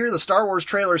 did you hear the Star Wars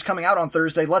trailer is coming out on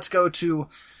Thursday? Let's go to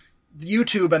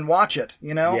YouTube and watch it.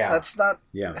 You know, that's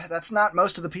not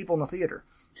most of the people in the theater.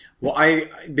 Well,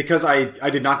 because I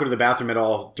did not go to the bathroom at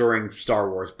all during Star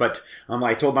Wars, but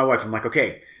I told my wife, I'm like,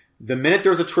 okay, the minute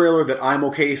there's a trailer that I'm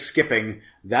okay skipping,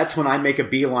 that's when I make a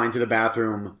beeline to the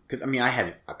bathroom. Because, I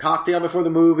had a cocktail before the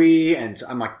movie, and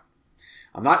I'm like,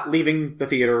 I'm not leaving the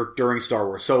theater during Star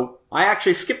Wars. So I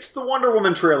actually skipped the Wonder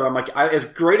Woman trailer. I'm like, as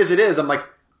great as it is, I'm like,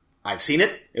 I've seen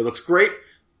it. It looks great.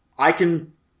 I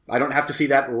don't have to see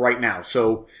that right now.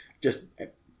 So just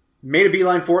made a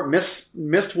beeline for it,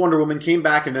 missed Wonder Woman, came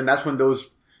back, and then that's when the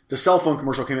cell phone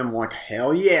commercial came in. I'm like,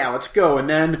 hell yeah, let's go. And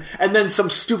then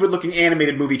some stupid looking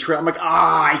animated movie trailer. I'm like,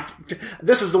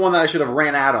 this is the one that I should have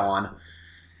ran out on.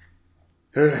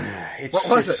 What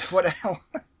was it? What the hell?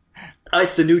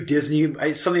 It's the new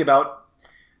Disney, something about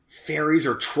fairies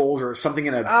or trolls or something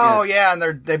in a... yeah,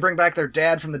 and they bring back their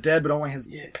dad from the dead, but only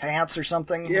his pants or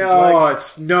something. Yeah,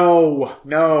 it's... No.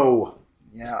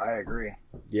 Yeah, I agree.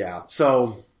 Yeah,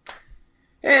 so...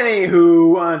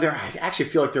 Anywho, I actually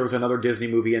feel like there was another Disney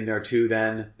movie in there too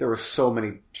then. There were so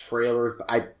many trailers,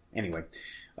 but anyway.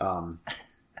 I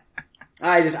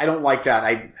don't like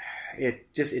that. It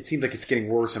seems like it's getting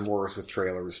worse and worse with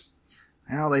trailers.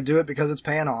 Well, they do it because it's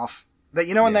paying off.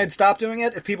 When they'd stop doing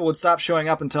it? If people would stop showing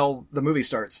up until the movie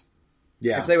starts.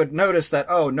 Yeah. If they would notice that,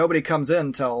 nobody comes in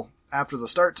until after the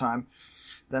start time,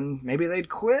 then maybe they'd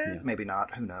quit. Yeah. Maybe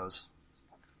not. Who knows?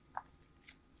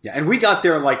 Yeah, and we got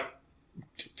there like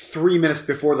 3 minutes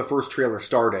before the first trailer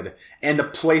started, and the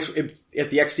place at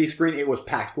the XD screen, it was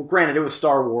packed. Well, granted, it was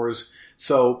Star Wars,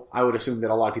 so I would assume that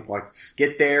a lot of people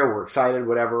get there, were excited,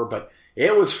 whatever, but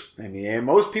it was,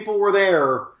 most people were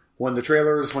there when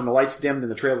the lights dimmed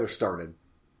and the trailers started.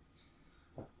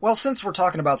 Well, since we're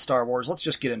talking about Star Wars, let's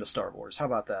just get into Star Wars. How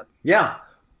about that? Yeah.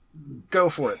 Go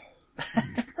for it.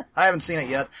 I haven't seen it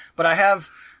yet, but I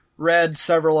have read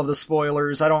several of the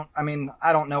spoilers. I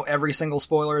don't know every single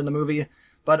spoiler in the movie,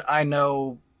 but I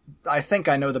think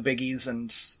I know the biggies,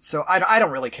 and so I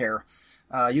don't really care.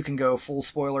 You can go full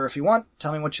spoiler if you want.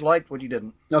 Tell me what you liked, what you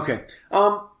didn't. Okay.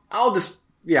 I'll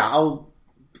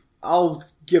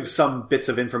give some bits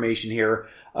of information here.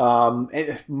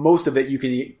 Most of it you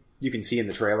can see in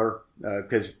the trailer,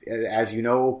 because as you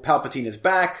know, Palpatine is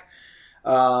back.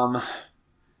 I'm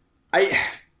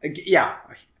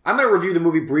going to review the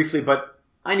movie briefly, but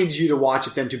I need you to watch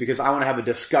it then too, because I want to have a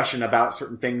discussion about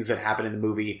certain things that happen in the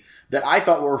movie that I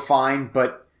thought were fine,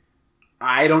 but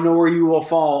I don't know where you will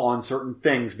fall on certain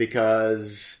things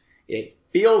because it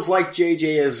feels like JJ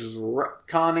is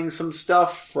retconning some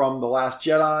stuff from The Last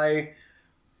Jedi.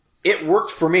 It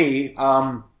worked for me.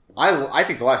 I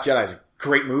think The Last Jedi is a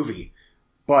great movie,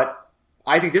 but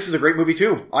I think this is a great movie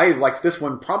too. I liked this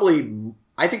one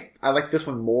I think I like this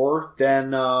one more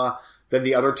than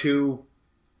the other two.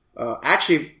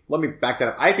 Actually, let me back that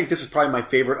up. I think this is probably my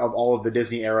favorite of all of the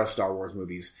Disney era Star Wars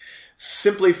movies.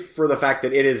 Simply for the fact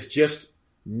that it is just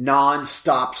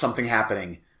non-stop something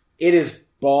happening. It is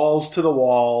balls to the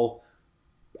wall.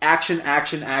 Action,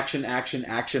 action, action, action,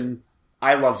 action.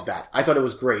 I loved that. I thought it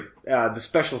was great. The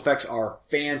special effects are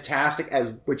fantastic,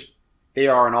 which they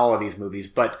are in all of these movies,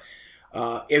 but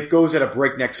it goes at a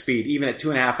breakneck speed. Even at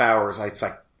 2.5 hours,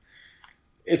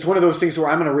 it's one of those things where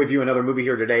I'm going to review another movie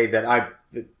here today that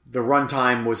the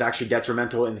runtime was actually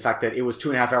detrimental in the fact that it was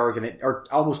 2.5 hours or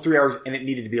almost 3 hours and it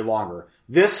needed to be longer.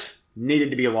 This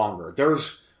needed to be longer.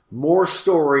 There's more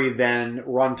story than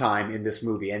runtime in this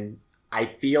movie. And I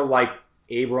feel like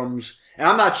Abrams, and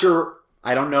I'm not sure,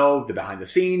 I don't know the behind the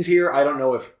scenes here. I don't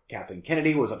know if Kathleen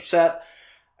Kennedy was upset.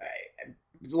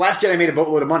 The Last Jedi made a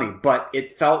boatload of money, but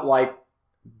it felt like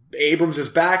Abrams is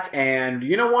back and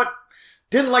you know what?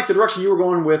 Didn't like the direction you were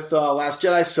going with Last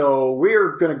Jedi, so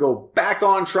we're going to go back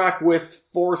on track with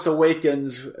Force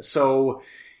Awakens. So,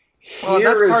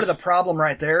 that's part of the problem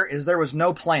right there. Is there was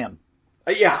no plan.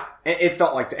 Yeah, it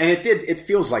felt like that, and it did. It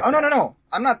feels like. Oh that. No!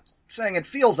 I'm not saying it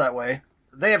feels that way.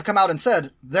 They have come out and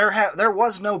said there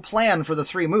was no plan for the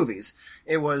 3 movies.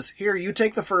 It was here. You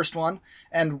take the first one,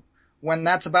 and when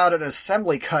that's about at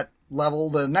assembly cut level,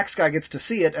 the next guy gets to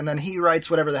see it, and then he writes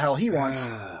whatever the hell he wants.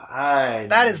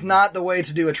 That is not the way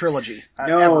to do a trilogy.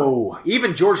 No. Ever.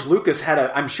 Even George Lucas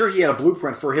I'm sure he had a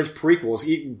blueprint for his prequels,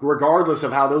 regardless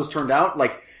of how those turned out.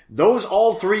 Like, those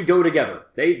all 3 go together.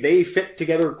 They fit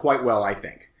together quite well, I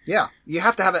think. Yeah. You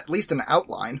have to have at least an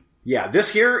outline. Yeah.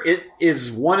 This here, it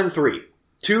is 1 and 3.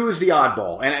 2 is the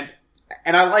oddball.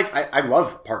 And I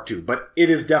love part 2, but it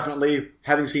is definitely,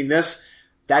 having seen this,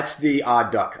 that's the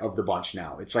odd duck of the bunch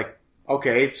now. It's like,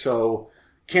 okay, so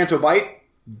Canto Bight,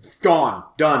 gone,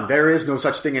 done. There is no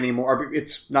such thing anymore.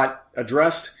 It's not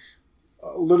addressed.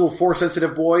 A little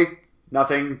Force-sensitive boy,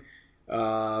 nothing.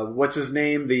 What's his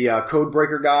name? The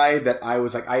Codebreaker guy that I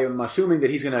was like, I am assuming that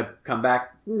he's going to come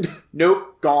back.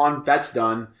 Nope, gone. That's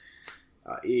done.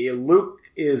 Luke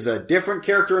is a different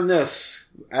character in this,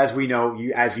 as we know.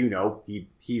 As you know,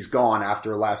 he's gone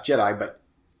after Last Jedi, but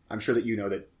I'm sure that you know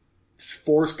that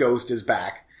Force Ghost is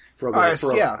back. A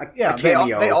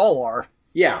cameo. They all are.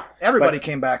 Yeah. Everybody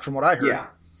came back from what I heard. Yeah.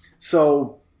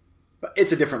 So,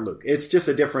 it's a different Luke. It's just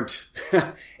a different,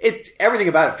 everything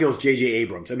about it feels J.J.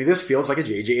 Abrams. I mean, this feels like a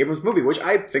J.J. Abrams movie, which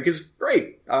I think is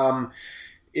great.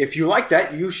 If you like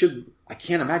that, you should, I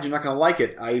can't imagine you're not going to like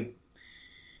it.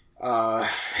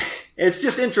 It's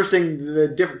just interesting,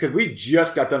 because we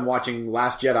just got done watching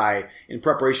Last Jedi in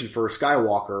preparation for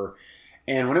Skywalker.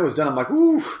 And when it was done, I'm like,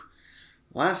 ooh,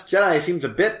 Last Jedi seems a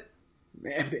bit,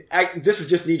 this is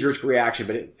just knee-jerk reaction,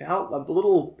 but it felt a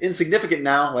little insignificant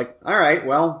now. Like, all right,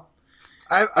 well,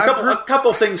 a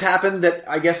couple things happened that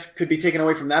I guess could be taken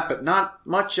away from that, but not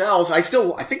much else. I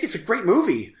think it's a great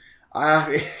movie.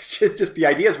 It's just the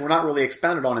ideas were not really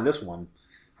expounded on in this one.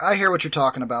 I hear what you're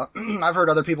talking about. I've heard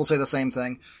other people say the same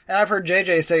thing. And I've heard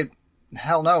JJ say,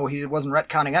 hell no, he wasn't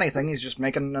retconning anything. He's just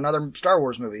making another Star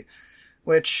Wars movie.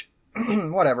 Which,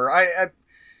 whatever.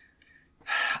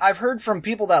 I've heard from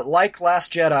people that like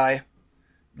Last Jedi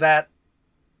that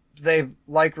they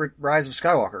like Rise of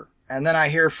Skywalker. And then I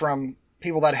hear from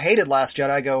people that hated Last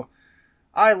Jedi go,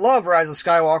 I love Rise of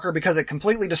Skywalker because it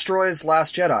completely destroys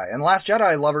Last Jedi. And Last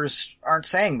Jedi lovers aren't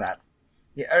saying that.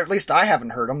 Yeah, or at least I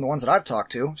haven't heard them, the ones that I've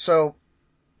talked to. So,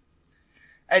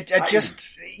 I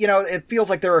just, it feels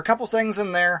like there are a couple things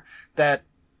in there that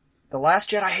the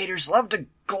Last Jedi haters love to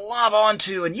glob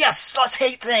onto, and yes, let's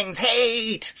hate things,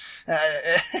 hate!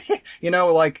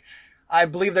 I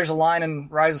believe there's a line in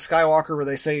Rise of Skywalker where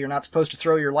they say you're not supposed to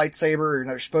throw your lightsaber, you're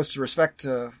not supposed to respect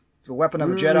the weapon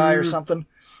of a Jedi or something.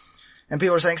 And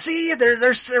people are saying, see, they're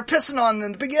pissing on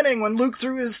in the beginning when Luke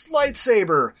threw his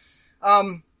lightsaber.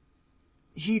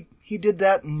 He did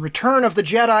that in Return of the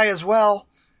Jedi as well.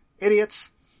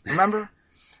 Idiots. Remember?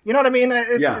 You know what I mean?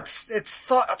 It's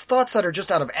thoughts that are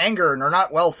just out of anger and are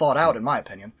not well thought out, in my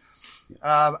opinion.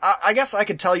 I guess I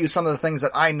could tell you some of the things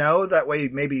that I know. That way,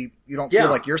 maybe you don't feel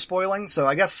like you're spoiling. So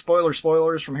I guess spoilers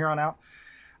from here on out.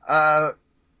 I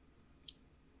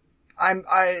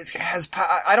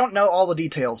don't know all the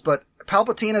details, but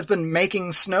Palpatine has been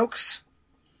making Snokes.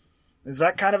 Is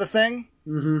that kind of a thing?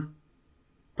 Mm-hmm.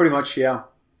 Pretty much, yeah.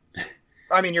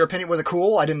 I mean, your opinion, was it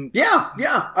cool? I didn't...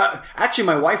 Yeah. Actually,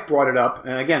 my wife brought it up,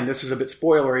 and again, this is a bit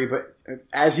spoilery, but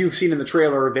as you've seen in the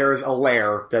trailer, there is a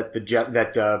lair that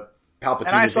Palpatine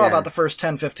And I saw in. about the first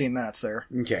 10, 15 minutes there.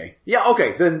 Okay. Yeah,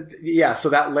 okay. Then, yeah, so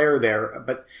that lair there.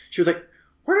 But she was like,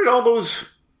 where did all those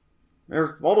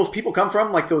people come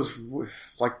from? Like those,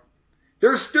 like,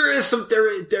 there's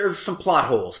some plot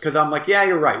holes. Cause I'm like, yeah,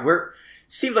 you're right.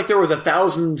 Seemed like there was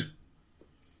 1,000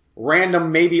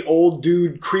 random, maybe old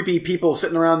dude, creepy people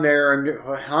sitting around there and,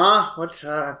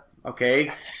 okay.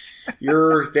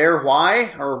 You're there,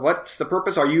 why? Or what's the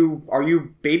purpose? Are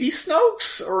you baby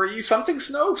Snokes? Or are you something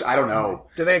Snokes? I don't know.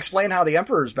 Do they explain how the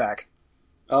Emperor's back?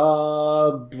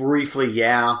 Briefly,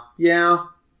 yeah. Yeah.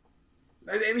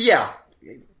 Yeah.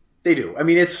 They do. I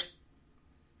mean,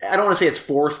 I don't want to say it's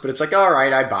forced, but it's like,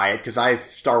 alright, I buy it, because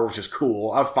Star Wars is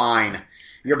cool. I'm fine.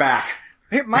 You're back.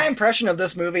 My impression of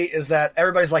this movie is that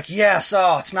everybody's like, yes,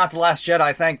 it's not The Last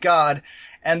Jedi, thank God.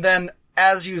 And then,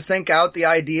 as you think out the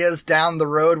ideas down the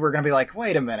road, we're going to be like,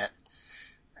 wait a minute.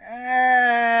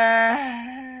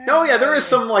 No, yeah, there is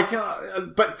some,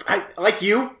 but like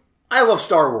you, I love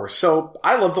Star Wars, so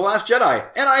I love The Last Jedi,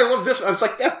 and I love this one. I was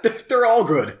like, they're all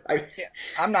good.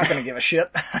 I'm not going to give a shit.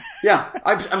 Yeah,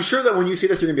 I'm sure that when you see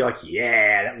this, you're going to be like,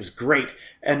 yeah, that was great.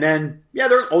 And then, yeah,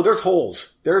 there's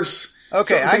holes.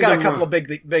 Okay, I got a couple of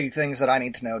big things that I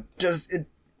need to know. Does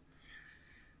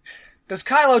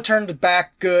Kylo turn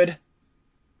back good?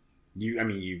 You want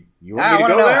me to go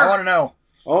there? I want to know.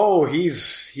 Oh,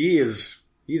 he's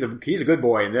a good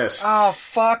boy in this. Oh,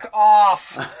 fuck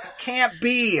off. Can't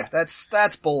be.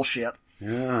 That's bullshit.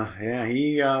 Yeah,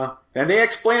 and they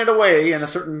explain it away in a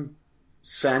certain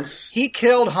sense. He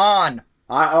killed Han.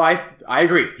 I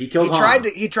agree. He killed Han.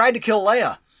 He tried to kill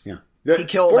Leia. Yeah. He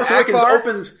killed Force Akbar.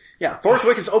 Force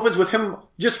Awakens opens with him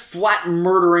just flat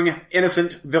murdering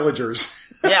innocent villagers.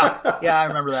 Yeah, I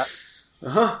remember that.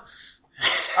 Uh-huh.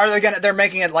 Are they're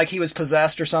making it like he was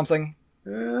possessed or something?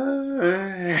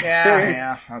 Yeah,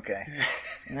 okay.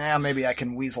 Yeah, maybe I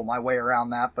can weasel my way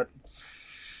around that, but...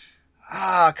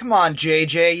 come on,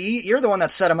 JJ. You're the one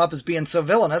that set him up as being so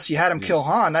villainous. You had him kill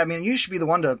Han. I mean, you should be the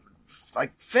one to,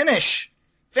 finish.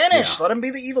 Yeah. Let him be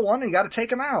the evil one, and you gotta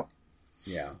take him out.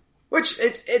 Yeah. Which,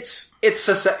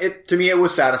 to me, it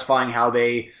was satisfying how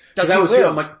they... Does he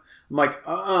live?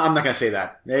 I'm not gonna say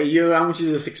that. I want you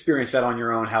to just experience that on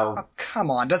your own, how... Oh, come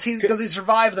on. Does he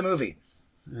survive the movie?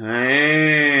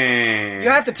 You You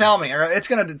have to tell me, or it's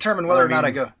gonna determine whether or not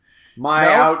I go. My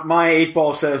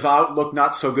 8-ball says outlook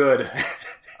not so good.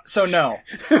 So no.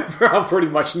 Pretty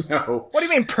much no. What do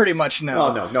you mean pretty much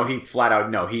no? Oh no, he flat out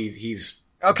no. He's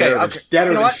okay.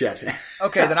 Deader than shit.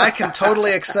 Okay, then I can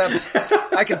totally accept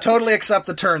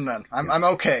the turn then. I'm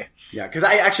okay. Yeah, because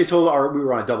I actually told we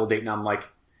were on a double date and I'm like,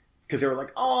 because they were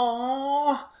like,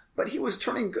 oh, but he was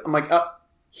turning good. I'm like,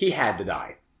 he had to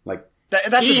die. Like,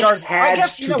 that's a Darth. I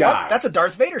guess you know die. what? That's a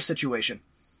Darth Vader situation.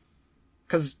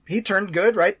 Because he turned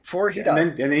good right before he died.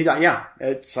 And then he died. Yeah,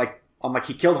 it's like I'm like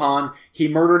he killed Han. He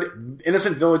murdered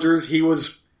innocent villagers. He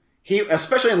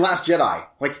especially in Last Jedi,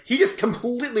 like he just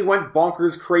completely went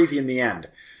bonkers crazy in the end,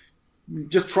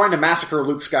 just trying to massacre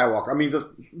Luke Skywalker. I mean, just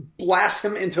blast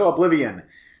him into oblivion.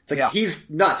 It's like he's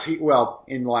nuts. In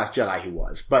The Last Jedi he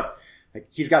was, but like,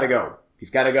 he's got to go. He's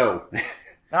got to go.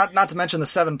 Not to mention the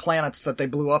 7 planets that they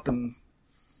blew up and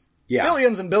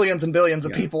billions and billions and billions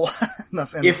of people.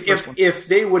 If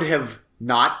they would have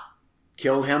not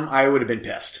killed him, I would have been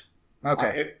pissed.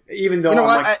 Okay. Even though you know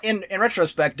what? In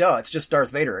retrospect, it's just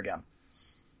Darth Vader again.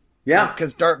 Yeah,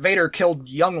 because Darth Vader killed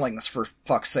younglings for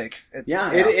fuck's sake.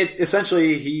 It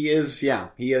essentially he is. Yeah,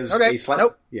 he is. Okay.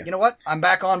 Nope. Yeah. You know what? I'm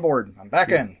back on board. I'm back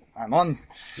in. I'm on.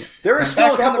 Yeah. There is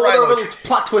still a couple other little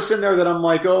plot twists in there that I'm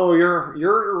like, oh,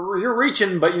 you're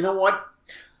reaching, but you know what?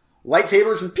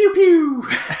 Lightsabers and pew pew.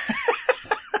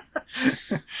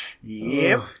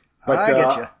 Yep. But, I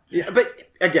get you. Yeah, but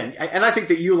again, and I think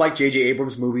that you like J.J.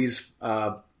 Abrams movies,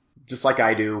 just like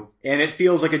I do, and it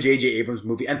feels like a J.J. Abrams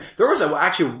movie. And there was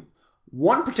actually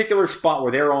one particular spot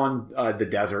where they're on the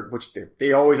desert, which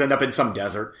they always end up in some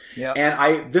desert. Yeah.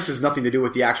 And this has nothing to do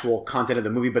with the actual content of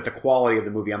the movie, but the quality of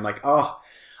the movie. I'm like,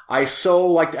 I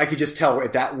could just tell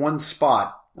at that one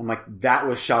spot, I'm like, that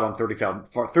was shot on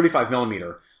 35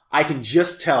 millimeter. I can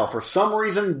just tell for some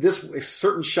reason this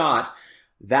certain shot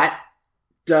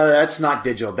that's not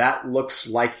digital. That looks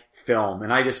like film.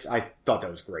 And I thought that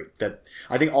was great. That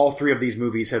I think all 3 of these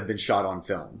movies have been shot on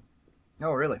film.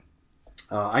 Oh, really?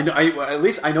 At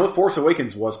least I know Force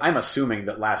Awakens was. I'm assuming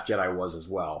that Last Jedi was as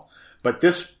well. But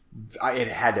this, it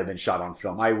had to have been shot on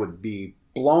film. I would be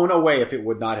blown away if it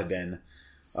would not have been.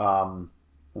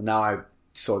 Now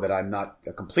so that I'm not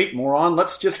a complete moron,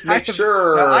 let's just make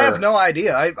sure. No, I have no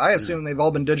idea. I assume they've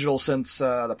all been digital since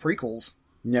the prequels.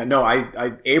 Yeah, no,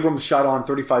 Abrams shot on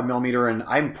 35mm, and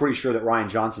I'm pretty sure that Rian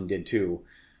Johnson did too.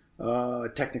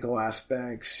 Technical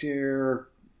aspects here.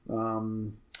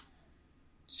 Aeroflex,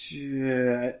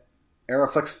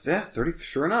 yeah, 30,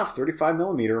 sure enough,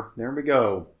 35mm. There we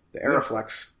go. The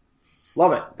Aeroflex.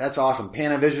 Love it. That's awesome.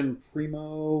 Panavision,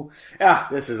 Primo. Yeah,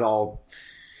 this is all...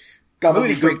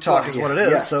 Movie freak talk is what it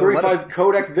is. Yeah, so 35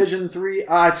 Kodak Vision 3.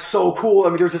 It's so cool. I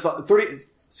mean, there's this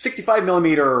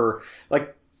 65mm,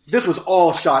 like, this was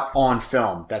all shot on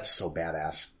film. That's so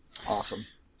badass. Awesome.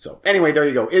 So, anyway, there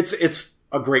you go. It's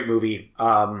a great movie.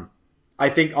 I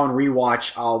think on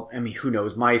rewatch, who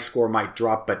knows, my score might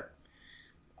drop, but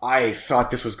I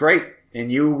thought this was great.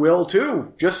 And you will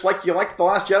too. Just like you liked The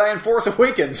Last Jedi and Force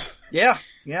Awakens. Yeah,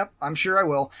 I'm sure I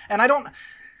will. And I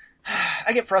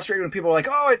get frustrated when people are like,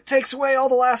 oh, it takes away all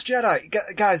The Last Jedi.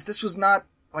 Guys, this was not,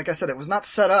 like I said, it was not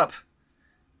set up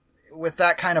with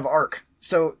that kind of arc.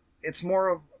 So it's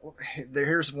more,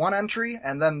 here's one entry,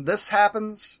 and then this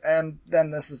happens, and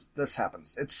then this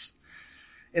happens.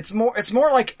 It's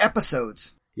more like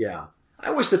episodes. Yeah. I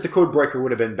wish that the Codebreaker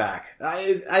would have been back.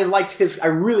 I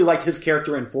really liked his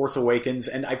character in Force Awakens,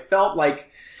 and I felt like,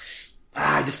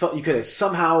 I just felt you could have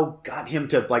somehow got him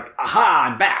to like, aha,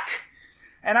 I'm back.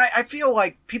 And I feel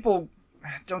like people,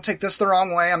 don't take this the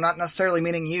wrong way, I'm not necessarily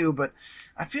meaning you, but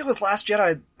I feel with Last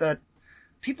Jedi that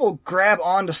people grab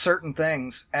onto certain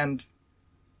things, and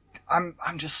I'm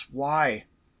just, why?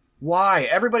 Why?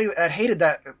 Everybody that hated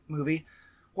that movie,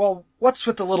 well, what's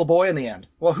with the little boy in the end?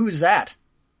 Well, who's that?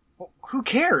 Well, who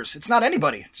cares? It's not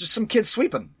anybody. It's just some kid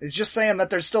sweeping. He's just saying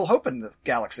that there's still hope in the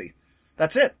galaxy.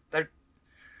 That's it.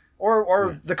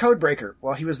 Or the Codebreaker.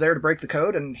 Well, he was there to break the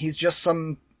code, and he's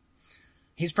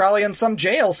probably in some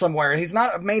jail somewhere. He's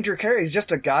not a major character. He's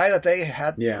just a guy that they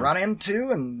had run into,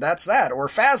 and that's that. Or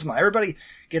Phasma. Everybody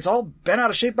gets all bent out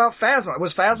of shape about Phasma.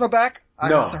 Was Phasma back?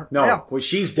 No. Yeah. Well,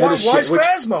 she's dead as shit.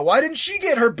 Why's Phasma? Why didn't she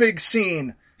get her big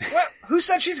scene? What? Who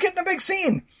said she's getting a big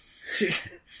scene?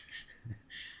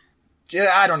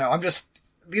 I don't know.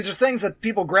 These are things that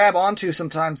people grab onto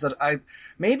sometimes that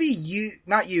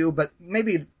not you, but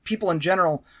maybe people in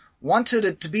general wanted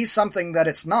it to be something that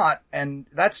it's not, and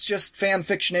that's just fan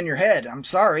fiction in your head. I'm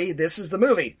sorry, this is the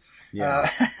movie. Yeah.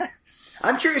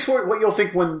 I'm curious what you'll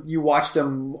think when you watch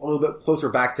them a little bit closer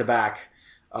back to back.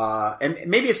 And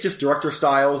maybe it's just director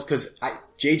styles, because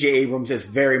J.J. Abrams is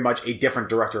very much a different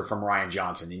director from Rian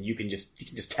Johnson, and you can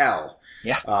just tell.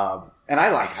 Yeah. And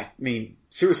I mean,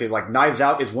 seriously, like Knives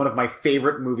Out is one of my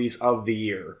favorite movies of the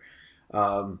year.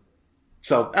 Anyway,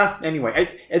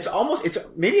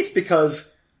 maybe it's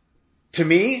because, to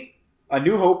me, A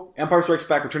New Hope, Empire Strikes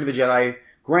Back, Return of the Jedi,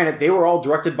 granted, they were all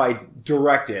directed by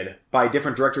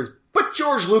different directors, but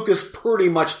George Lucas pretty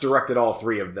much directed all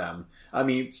three of them. I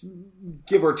mean,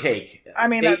 give or take. I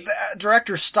mean, the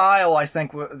director style, I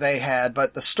think they had,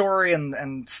 but the story and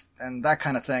that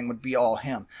kind of thing would be all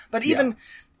him. But even,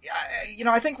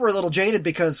 I think we're a little jaded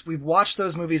because we've watched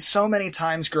those movies so many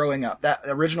times growing up. That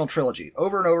original trilogy,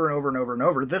 over and over and over and over and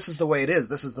over. This is the way it is.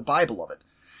 This is the Bible of it.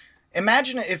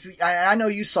 Imagine if, I know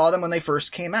you saw them when they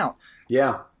first came out.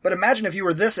 Yeah. But imagine if you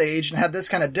were this age and had this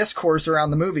kind of discourse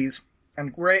around the movies,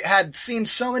 and had seen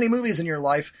so many movies in your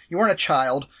life. You weren't a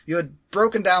child. You had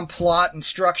broken down plot and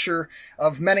structure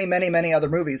of many, many, many other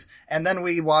movies. And then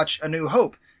we watch A New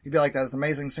Hope. You'd be like, that's an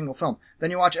amazing single film.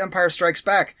 Then you watch Empire Strikes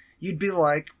Back. You'd be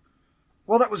like,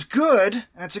 well, that was good,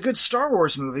 and it's a good Star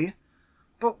Wars movie,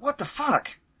 but what the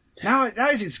fuck? Now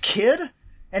he's his kid,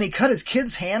 and he cut his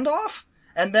kid's hand off,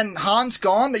 and then Han's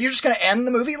gone? That you're just gonna end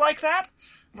the movie like that?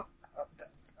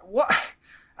 What?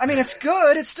 I mean, it's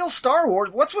good. It's still Star Wars.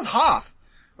 What's with Hoth?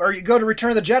 Or you go to Return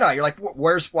of the Jedi. You're like,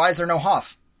 why is there no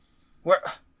Hoth? Where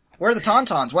are the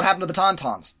Tauntauns? What happened to the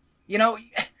Tauntauns?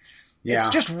 It's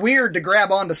just weird to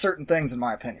grab onto certain things, in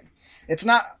my opinion. It's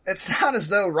not as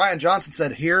though Rian Johnson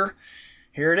said, here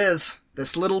it is.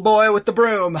 This little boy with the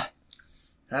broom.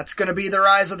 That's gonna be the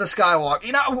rise of the Skywalker.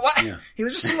 You know what? Yeah. He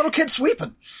was just some little kid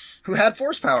sweeping who had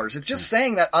force powers. It's just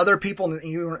saying that other people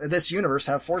in this universe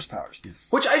have force powers. Yeah.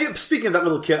 Which speaking of that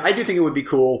little kid, I do think it would be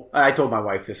cool. I told my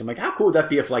wife this. I'm like, how cool would that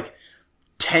be if, like,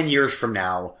 10 years from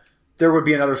now, there would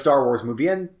be another Star Wars movie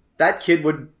and that kid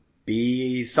would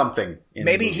be something.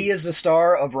 Maybe he is the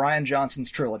star of Rian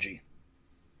Johnson's trilogy.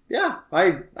 Yeah,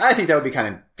 I think that would be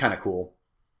kind of cool.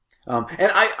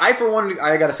 And I for one,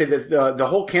 I gotta say this, the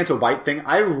whole Canto Bight thing,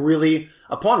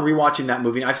 upon rewatching that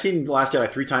movie, and I've seen The Last Jedi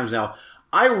 3 times now,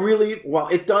 while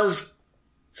it does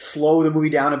slow the movie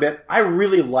down a bit, I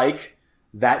really like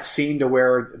that scene to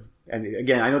where And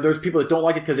again, I know there's people that don't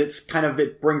like it because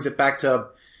it brings it back to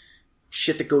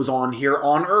shit that goes on here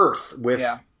on Earth with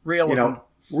realism.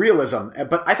 Realism.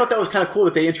 But I thought that was kind of cool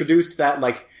that they introduced that,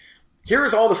 like,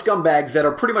 here's all the scumbags that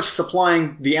are pretty much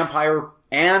supplying the Empire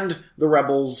and the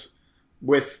rebels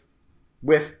with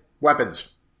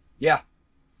weapons. Yeah.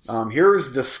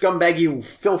 Here's the scumbaggy,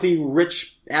 filthy,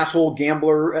 rich, asshole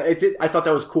gambler. I thought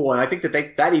that was cool, and I think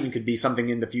that even could be something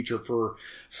in the future for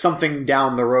something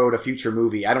down the road, a future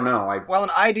movie. I don't know. Well,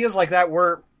 and ideas like that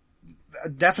were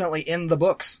definitely in the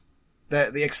books.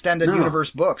 The extended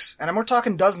universe books. And we're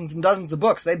talking dozens and dozens of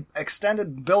books. They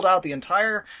built out the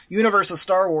entire universe of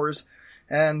Star Wars,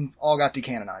 and all got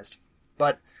decanonized.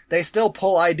 But they still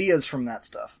pull ideas from that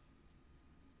stuff.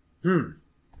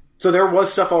 So there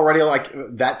was stuff already like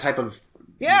that type of...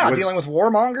 Yeah, dealing with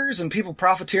warmongers and people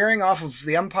profiteering off of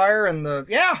the Empire and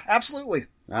Yeah, absolutely.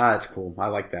 Ah, that's cool. I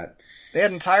like that. They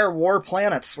had entire war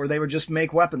planets where they would just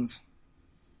make weapons.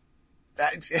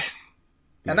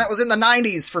 And that was in the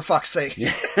 90s, for fuck's sake.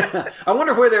 I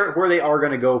wonder where they are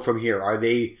going to go from here. Are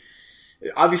they...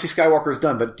 Obviously Skywalker's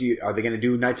done, but are they going to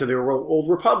do Knights of the Old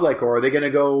Republic, or are they going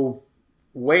to go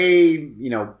way,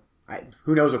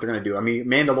 who knows what they're going to do? I mean,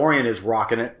 Mandalorian is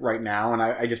rocking it right now, and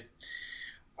I just...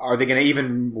 Are they going to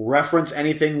even reference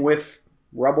anything with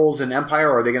Rebels and Empire,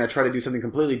 or are they going to try to do something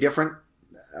completely different?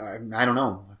 I don't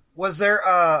know. Was there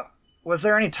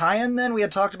any tie-in then we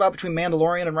had talked about between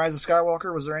Mandalorian and Rise of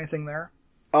Skywalker? Was there anything there?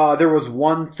 There was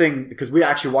one thing, because we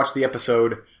actually watched the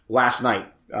episode last night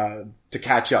to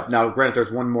catch up. Now, granted,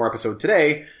 there's one more episode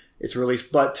today. It's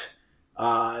released, but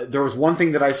there was one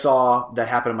thing that I saw that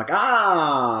happened. I'm like,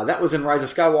 that was in Rise of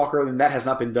Skywalker, and that has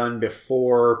not been done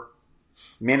before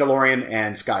Mandalorian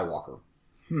and Skywalker.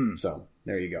 So,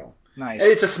 there you go. Nice.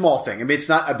 It's a small thing. I mean, it's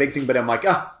not a big thing, but I'm like,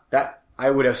 that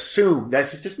I would assume,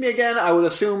 that's just me again, I would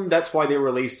assume that's why they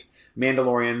released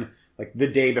Mandalorian like the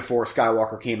day before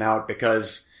Skywalker came out,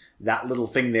 because that little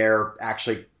thing there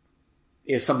actually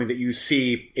is something that you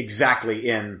see exactly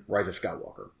in Rise of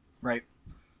Skywalker. Right.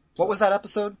 What was that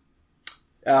episode?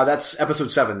 That's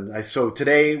episode 7. So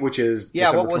today, which is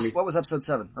December what was episode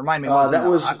 7? Remind me. What that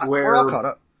was where we're all caught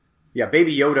up. Yeah,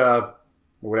 Baby Yoda,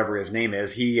 or whatever his name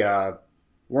is,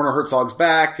 Werner Herzog's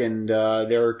back, and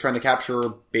they're trying to capture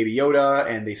Baby Yoda,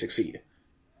 and they succeed.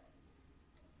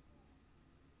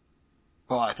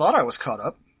 Well, I thought I was caught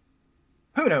up.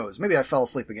 Who knows? Maybe I fell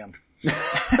asleep again.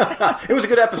 It was a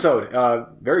good episode.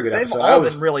 Very good episode. They've all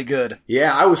been really good.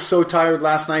 Yeah, I was so tired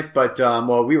last night, but,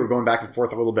 we were going back and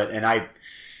forth a little bit, and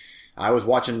I was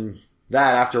watching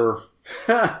that after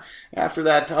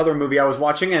that other movie I was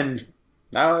watching, and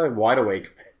I was wide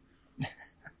awake.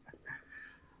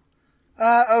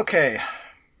 Okay.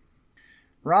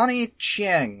 Ronnie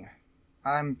Chieng.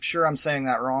 I'm sure I'm saying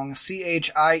that wrong.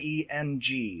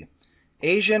 Chieng.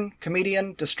 Asian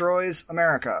comedian destroys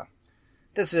America.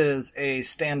 This is a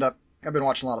stand-up. I've been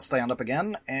watching a lot of stand-up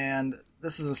again, and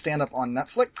this is a stand-up on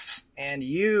Netflix, and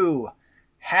you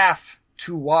have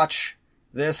to watch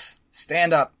this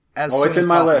stand-up as soon as possible. Oh, it's in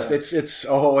my list.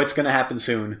 It's going to happen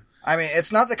soon. I mean,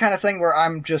 it's not the kind of thing where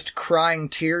I'm just crying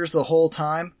tears the whole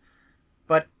time,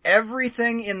 but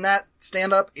everything in that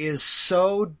stand-up is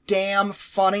so damn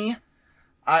funny.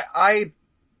 I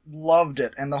loved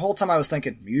it, and the whole time I was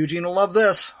thinking, Eugene will love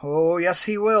this. Oh, yes,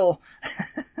 he will.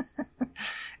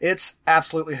 It's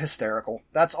absolutely hysterical.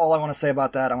 That's all I want to say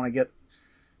about that. I want to get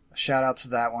a shout out to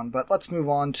that one, but let's move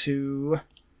on to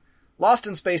Lost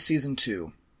in Space Season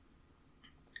 2.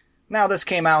 Now, this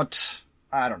came out,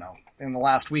 I don't know, in the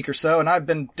last week or so, and I've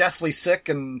been deathly sick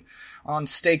and on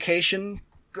staycation.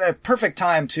 Perfect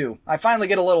time, too. I finally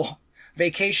get a little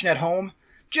vacation at home.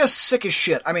 Just sick as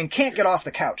shit. I mean, can't get off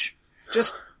the couch.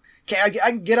 I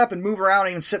can get up and move around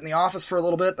and even sit in the office for a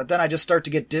little bit, but then I just start to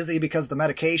get dizzy because of the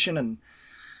medication, and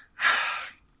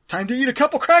time to eat a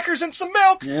couple crackers and some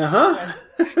milk!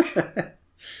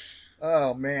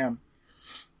 Oh, man.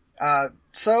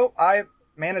 So I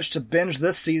managed to binge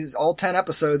this season, all 10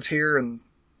 episodes here in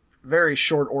very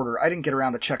short order. I didn't get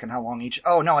around to checking how long each...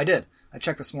 Oh, no, I did. I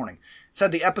checked this morning. It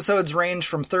said the episodes range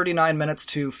from 39 minutes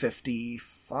to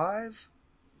 55,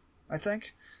 I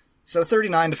think. So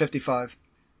 39 to 55.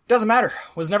 Doesn't matter.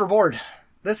 Was never bored.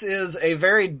 This is a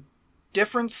very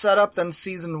different setup than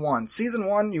Season 1. Season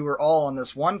 1, you were all on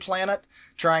this one planet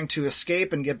trying to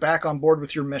escape and get back on board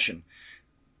with your mission.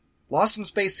 Lost in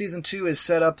Space Season 2 is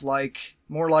set up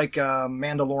more like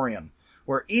Mandalorian,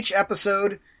 where each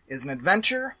episode is an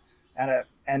adventure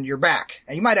and you're back.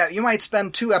 And you might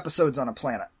spend 2 episodes on a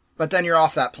planet, but then you're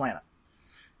off that planet.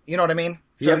 You know what I mean?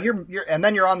 So yep. and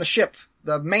then you're on the ship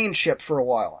the main ship for a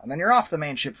while, and then you're off the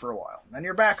main ship for a while, and then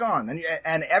you're back on,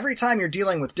 and every time you're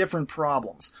dealing with different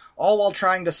problems, all while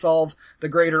trying to solve the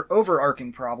greater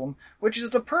overarching problem, which is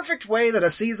the perfect way that a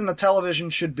season of television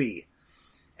should be.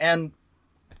 And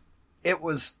it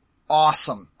was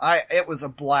awesome. It was a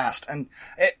blast. And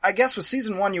I guess with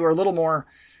season 1, you were a little more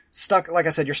stuck, like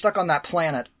I said, you're stuck on that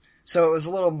planet, so it was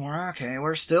a little more, okay,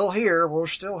 we're still here.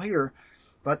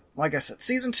 But like I said,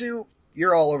 season 2,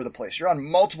 you're all over the place. You're on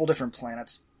multiple different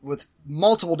planets with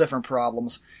multiple different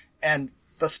problems, and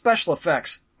the special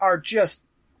effects are just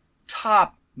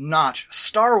top-notch,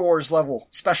 Star Wars level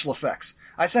special effects.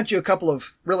 I sent you a couple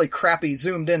of really crappy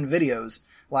zoomed-in videos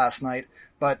last night,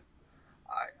 but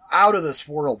out of this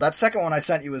world. That second one I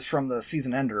sent you was from the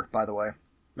season ender, by the way.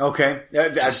 Okay.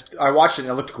 I watched it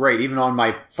and it looked great, even on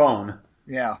my phone.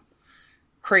 Yeah.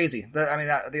 Crazy.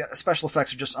 The special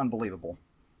effects are just unbelievable.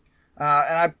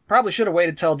 And I probably should have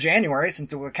waited till January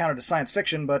since it counted as science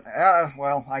fiction, but,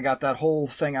 well, I got that whole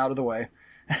thing out of the way.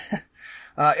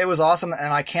 It was awesome,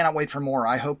 and I cannot wait for more.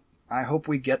 I hope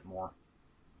we get more.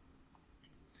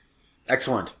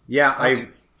 Excellent. Yeah, okay.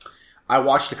 I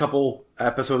watched a couple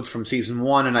episodes from season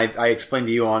 1, and I explained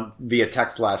to you via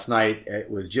text last night.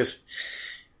 It was just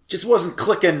wasn't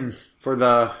clicking for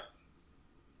the...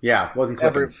 Yeah, wasn't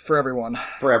clicking. For everyone.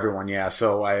 For everyone, yeah.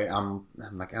 So I'm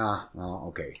like, well,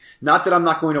 okay. Not that I'm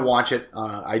not going to watch it.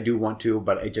 I do want to,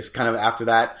 but it just kind of after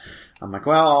that, I'm like,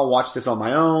 well, I'll watch this on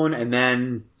my own, and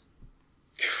then,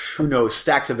 who knows,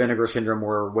 stacks of Vinegar Syndrome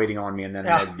were waiting on me, and then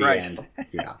at the end.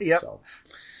 Yeah. Yep. So.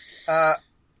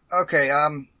 Okay,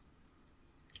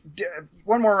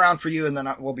 one more round for you, and then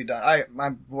we'll be done.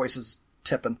 My voice is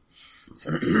tipping.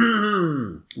 So.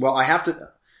 Well, I have to...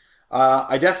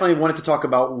 I definitely wanted to talk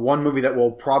about one movie that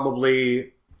will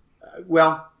probably,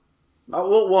 we'll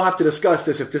have to discuss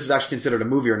this if this is actually considered a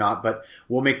movie or not, but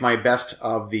we'll make my best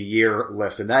of the year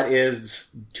list. And that is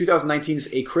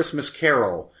 2019's A Christmas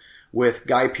Carol with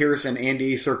Guy Pearce and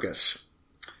Andy Serkis.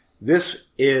 This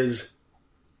is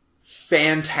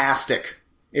fantastic.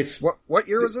 It's what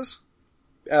year was this?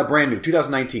 Brand new,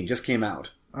 2019, just came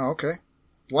out. Oh, okay.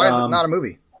 Why is it not a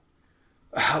movie?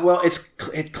 Well,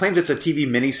 it claims it's a TV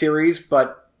miniseries,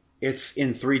 but it's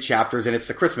in 3 chapters, and it's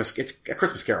a Christmas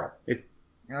Carol.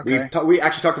 Okay. We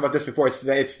actually talked about this before.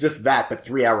 It's just that, but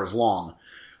 3 hours long.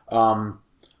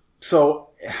 So,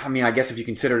 I mean, I guess if you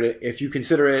consider it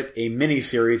a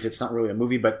miniseries, it's not really a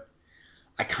movie, but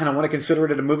I kind of want to consider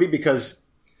it a movie because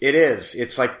it is.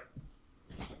 It's like,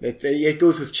 it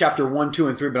goes with chapter 1, 2,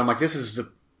 and 3, but I'm like, this is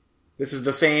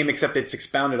the same, except it's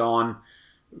expounded on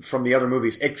from the other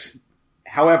movies.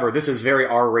 However, this is very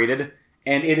R-rated,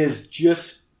 and it is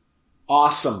just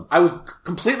awesome. I was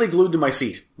completely glued to my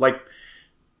seat. Like,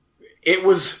 it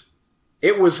was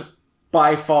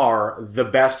by far the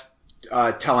best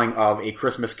telling of A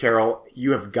Christmas Carol.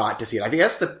 You have got to see it. I think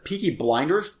that's the Peaky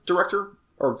Blinders director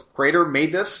or creator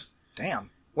made this.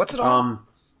 Damn. What's it on?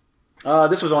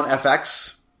 This was on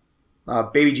FX.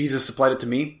 Baby Jesus supplied it to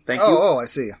me. Thank you. Oh, I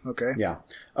see. Okay. Yeah.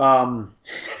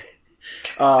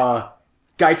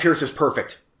 Guy Pearce is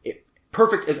perfect.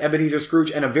 Perfect as Ebenezer Scrooge,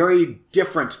 and a very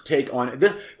different take on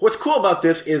it. What's cool about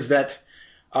this is that,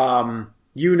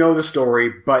 you know the story,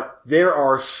 but there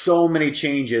are so many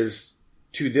changes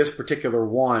to this particular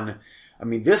one. I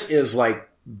mean, this is like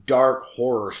dark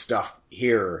horror stuff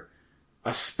here,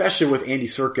 especially with Andy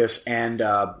Serkis and,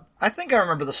 I think I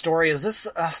remember the story. Is this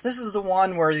is the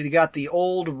one where you got the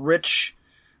old rich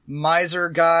miser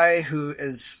guy who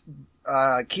is,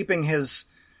 keeping his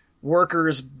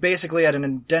workers basically at an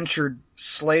indentured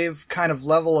slave kind of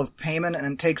level of payment,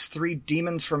 and it takes 3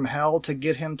 demons from hell to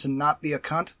get him to not be a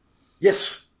cunt?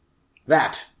 Yes.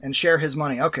 That. And share his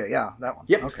money. Okay, yeah, that one.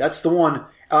 Yep, okay. That's the one.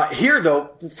 Here,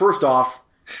 though, first off,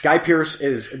 Guy Pearce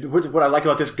is... What I like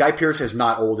about this, Guy Pearce is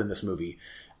not old in this movie.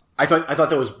 I thought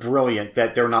that was brilliant,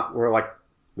 that we're like,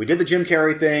 we did the Jim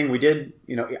Carrey thing, we did,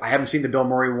 I haven't seen the Bill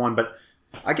Murray one, but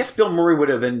I guess Bill Murray would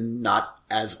have been not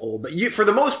as old. But for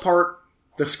the most part,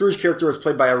 the Scrooge character is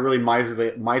played by a really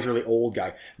miserly old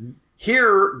guy.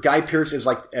 Here, Guy Pearce is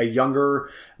like a younger,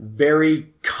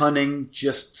 very cunning,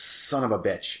 just son of a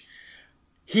bitch.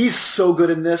 He's so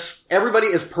good in this. Everybody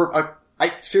is perfect.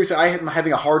 Seriously, I am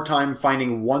having a hard time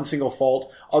finding one single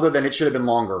fault other than it should have been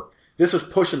longer. This was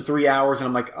pushing 3 hours, and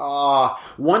I'm like,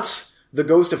 once the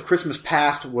Ghost of Christmas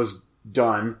Past was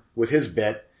done with his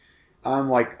bit, I'm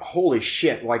like, holy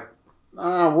shit, like,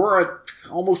 we're at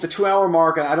almost a 2-hour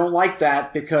mark, and I don't like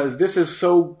that because this is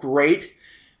so great.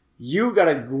 You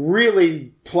gotta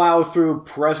really plow through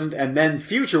present and then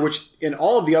future, which in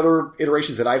all of the other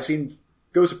iterations that I've seen,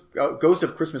 Ghost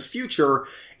of Christmas Future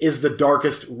is the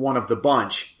darkest one of the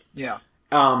bunch. Yeah.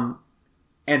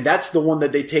 And that's the one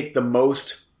that they take the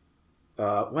most,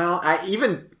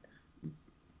 even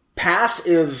past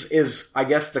is, I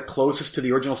guess, the closest to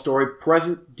the original story.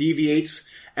 Present deviates.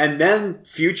 And then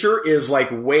future is like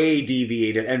way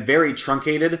deviated and very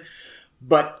truncated,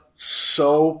 but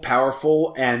so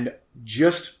powerful and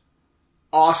just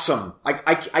awesome. I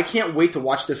can't wait to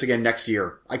watch this again next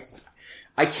year.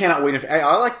 I cannot wait.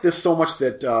 I like this so much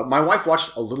that my wife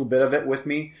watched a little bit of it with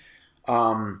me,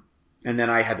 and then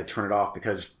I had to turn it off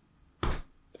because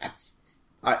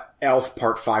Elf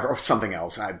Part 5 or something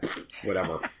else.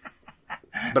 Whatever.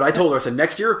 But I told her, I said,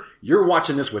 next year, you're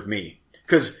watching this with me.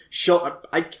 Because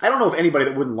I don't know of anybody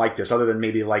that wouldn't like this other than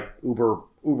maybe like uber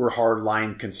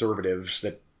hardline conservatives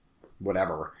that,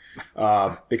 whatever.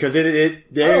 Because I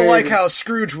don't like how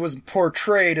Scrooge was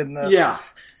portrayed in this. Yeah.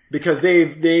 Because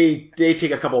they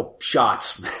take a couple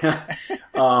shots.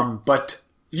 But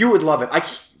you would love it.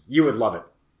 You would love it.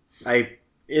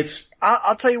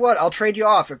 I'll tell you what, I'll trade you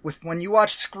off. When you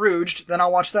watch Scrooged, then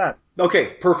I'll watch that.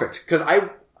 Okay, perfect. Because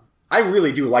I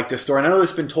really do like this story. And I know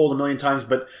it's been told a million times,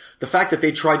 but the fact that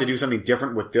they tried to do something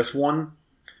different with this one,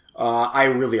 I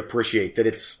really appreciate that.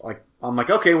 It's like, I'm like,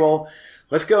 okay, well,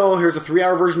 let's go. Here's a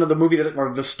 3-hour version of the movie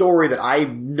or the story that I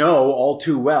know all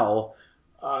too well.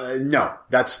 No,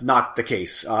 that's not the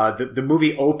case. The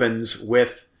movie opens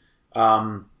with,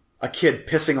 a kid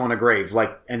pissing on a grave,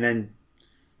 and then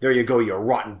there you go, you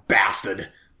rotten bastard.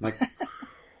 I'm like,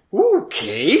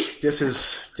 okay, this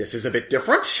is a bit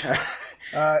different.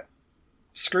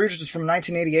 Scrooge is from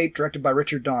 1988, directed by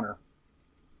Richard Donner.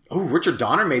 Oh, Richard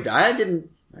Donner made that. I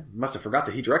must have forgot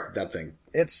that he directed that thing.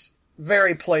 It's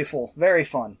very playful, very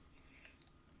fun.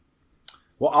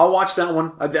 Well, I'll watch that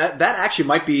one. That actually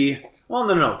might be. Well,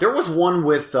 no. There was one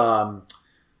with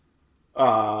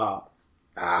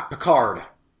Picard.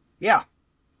 Yeah,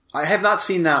 I have not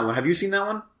seen that one. Have you seen that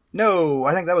one? No,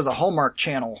 I think that was a Hallmark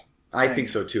Channel. I think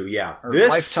so too. Yeah, or this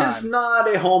Lifetime. is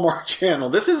not a Hallmark Channel.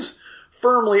 This is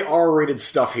firmly R-rated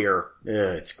stuff here.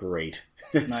 It's great.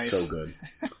 It's nice. So good.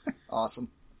 Awesome.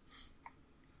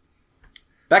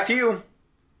 Back to you.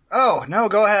 Oh no,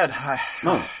 go ahead.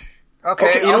 No.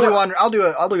 Okay, I'll do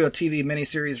a TV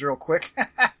miniseries real quick.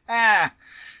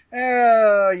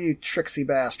 Oh, you tricksy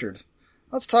bastard.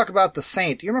 Let's talk about The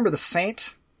Saint. Do you remember The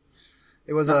Saint?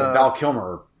 It was the Val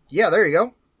Kilmer. Yeah, there you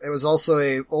go. It was also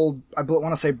a old, I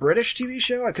want to say British TV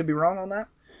show. I could be wrong on that.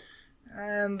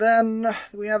 And then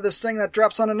we have this thing that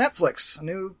drops onto Netflix, a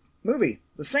new movie,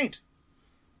 The Saint.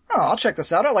 Oh, I'll check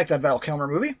this out. I like that Val Kilmer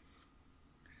movie.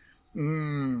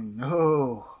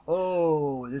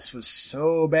 Oh, this was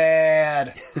so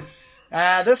bad.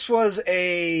 I'm not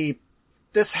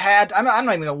even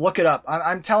going to look it up.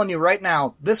 I'm telling you right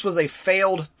now, this was a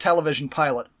failed television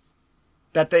pilot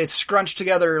that they scrunched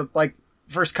together like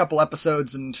first couple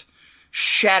episodes and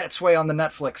shat its way on the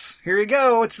Netflix. Here you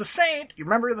go. It's The Saint. You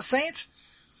remember The Saint?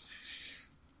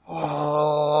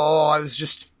 Oh, I was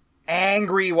just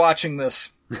angry watching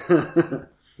this.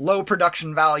 Low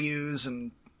production values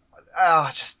and,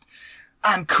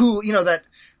 I'm cool. You know, that,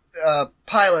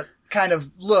 pilot kind of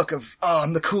look of,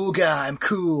 I'm the cool guy. I'm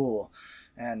cool.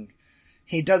 And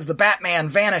he does the Batman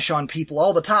vanish on people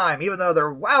all the time, even though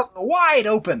they're wide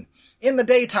open in the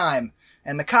daytime.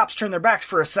 And the cops turn their backs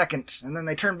for a second, and then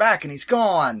they turn back and he's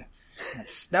gone.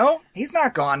 No, he's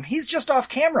not gone. He's just off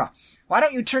camera. Why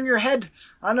don't you turn your head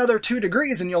another 2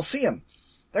 degrees and you'll see him?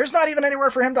 There's not even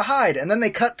anywhere for him to hide. And then they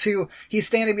cut to, he's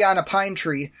standing behind a pine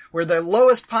tree, where the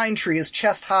lowest pine tree is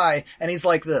chest high, and he's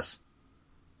like this.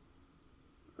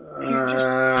 Just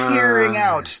peering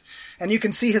out. And you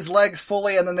can see his legs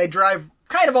fully, and then they drive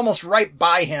kind of almost right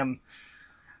by him.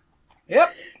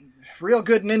 Yep. Real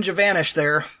good ninja vanish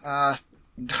there.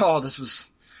 This was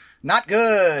not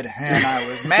good, and I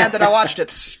was mad that I watched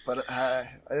it, but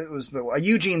it was a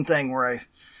Eugene thing where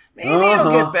maybe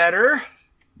it'll get better.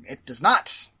 It does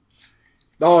not.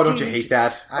 Oh, don't you hate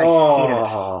that? I hated it.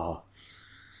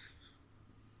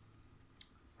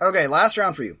 Okay, last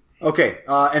round for you. Okay,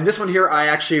 and this one here, I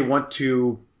actually want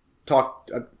to talk.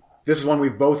 This is one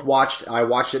we've both watched. I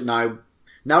watched it, and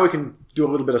now we can do a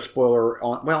little bit of spoiler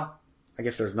on. Well, I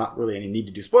guess there's not really any need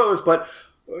to do spoilers, but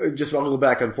just a little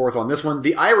back and forth on this one.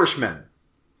 The Irishman.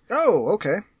 Oh,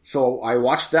 okay. So I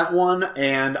watched that one,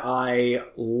 and I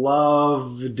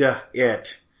loved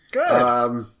it.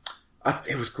 Good.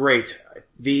 It was great.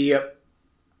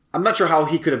 I'm not sure how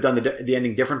he could have done the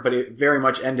ending different, but it very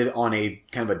much ended on a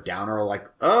kind of a downer, like,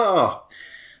 oh,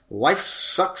 life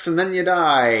sucks and then you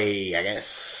die, I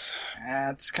guess.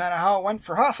 That's kind of how it went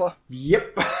for Hoffa.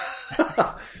 Yep.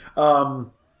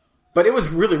 But it was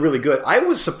really, really good. I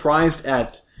was surprised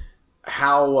at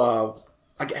how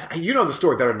you know the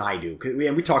story better than I do,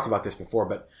 and we talked about this before,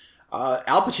 but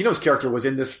Al Pacino's character was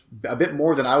in this a bit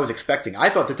more than I was expecting. I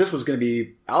thought that this was going to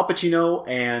be Al Pacino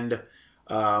and,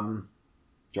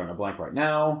 drawing a blank right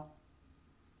now,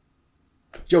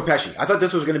 Joe Pesci. I thought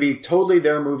this was going to be totally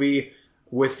their movie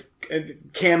with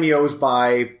cameos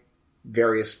by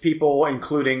various people,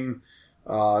 including,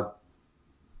 oh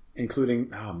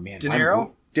man. De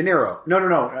Niro? De Niro. No,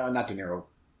 not De Niro.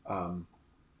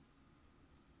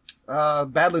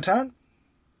 Bad Lieutenant?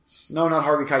 No, not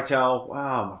Harvey Keitel.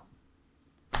 Wow.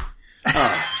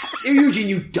 Eugene,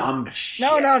 you dumb shit.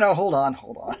 No, hold on.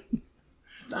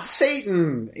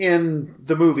 Satan in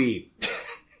the movie.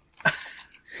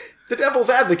 The Devil's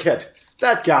Advocate.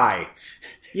 That guy.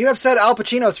 You have said Al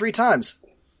Pacino 3 times.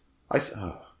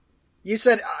 You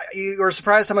said you were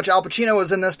surprised how much Al Pacino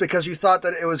was in this because you thought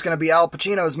that it was going to be Al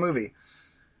Pacino's movie.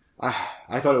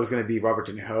 I thought it was going to be Robert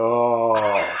De Niro.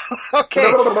 Oh.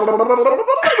 Okay.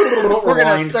 We're going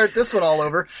to start this one all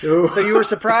over. So you were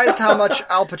surprised how much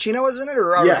Al Pacino was in it, or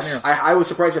Robert De Niro? Yes, I was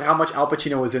surprised at how much Al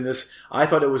Pacino was in this. I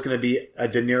thought it was going to be a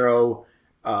De Niro.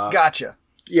 Gotcha.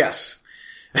 Yes.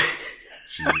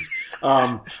 Jeez.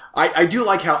 I do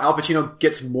like how Al Pacino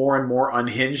gets more and more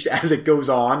unhinged as it goes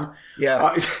on.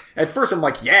 Yeah. At first I'm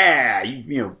like, yeah,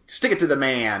 you know, stick it to the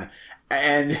man.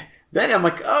 And then I'm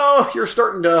like, oh, you're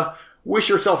starting to wish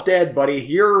yourself dead, buddy.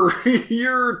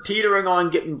 You're teetering on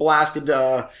getting blasted.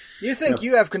 You think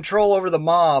you have control over the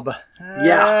mob.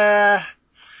 Yeah.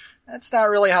 That's not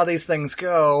really how these things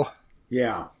go.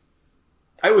 Yeah.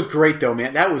 It was great though,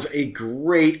 man. That was a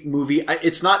great movie.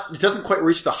 It doesn't quite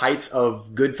reach the heights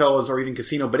of Goodfellas or even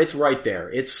Casino, but it's right there.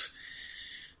 It's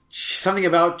something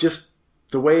about just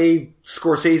the way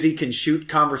Scorsese can shoot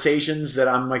conversations that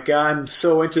I'm like, I'm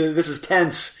so into this is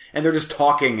tense. And they're just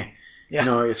talking, you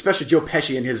know, especially Joe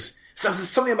Pesci and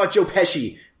something about Joe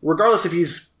Pesci, regardless if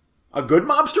he's a good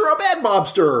mobster or a bad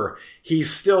mobster,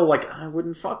 he's still like, I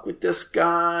wouldn't fuck with this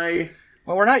guy.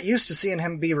 Well, we're not used to seeing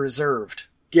him be reserved.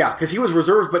 Yeah, because he was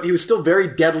reserved, but he was still very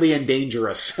deadly and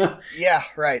dangerous. Yeah,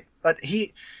 right. But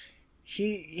he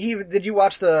did you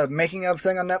watch the making of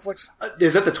thing on Netflix?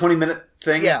 Is that the 20-minute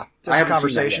thing? Yeah, just I haven't a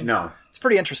conversation. Seen that yet. No. It's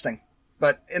pretty interesting.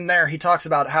 But in there, he talks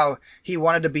about how he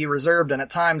wanted to be reserved, and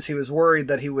at times he was worried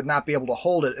that he would not be able to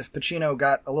hold it if Pacino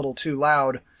got a little too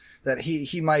loud, that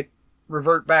he might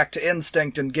revert back to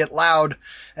instinct and get loud,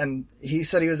 and he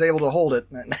said he was able to hold it.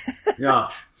 Yeah.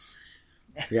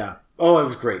 Yeah. Oh, it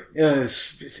was great.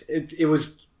 It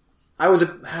was, I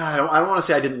don't want to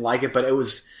say I didn't like it, but it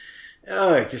was,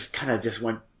 it just kind of just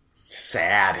went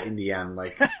sad in the end.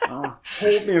 Like,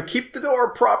 hold me, keep the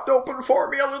door propped open for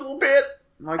me a little bit.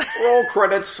 I'm like, roll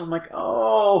credits. I'm like,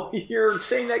 oh, you're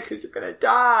saying that because you're going to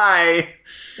die.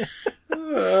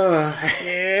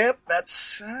 Yep,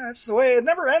 that's the way. It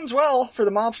never ends well for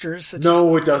the mobsters. It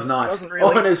does not. Doesn't really.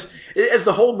 Oh, and as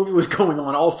the whole movie was going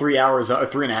on, all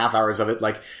 3.5 hours of it,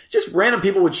 like, just random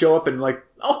people would show up and like,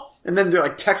 oh, and then they're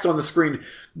like text on the screen,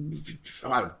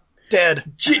 dead.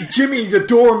 Jimmy the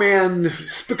doorman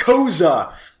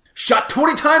Spicoza shot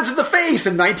 20 times in the face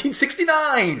in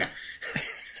 1969.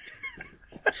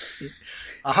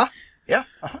 Yeah.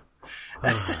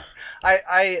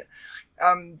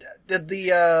 Did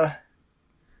the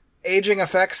aging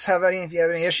effects have any? Do you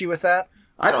have any issue with that?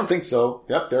 I don't think so.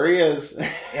 Yep, there he is.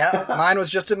 Yeah, mine was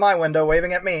just in my window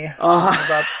waving at me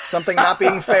about something not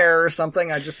being fair or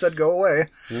something. I just said go away.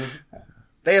 Mm-hmm.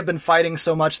 They have been fighting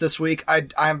so much this week.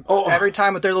 Every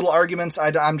time with their little arguments,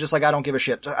 I'm just like, I don't give a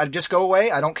shit. I just go away.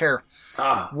 I don't care.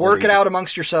 Work it out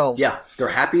amongst yourselves. Yeah, they're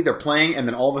happy. They're playing, and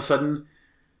then all of a sudden.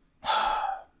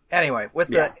 Anyway,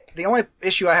 the only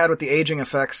issue I had with the aging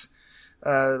effects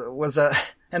was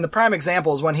and the prime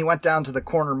example is when he went down to the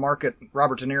corner market,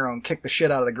 Robert De Niro, and kicked the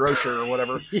shit out of the grocer or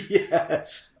whatever.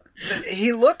 Yes.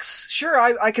 He looks, sure,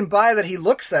 I can buy that he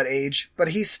looks that age, but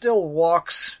he still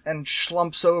walks and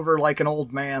slumps over like an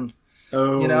old man.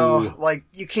 Oh. You know, like,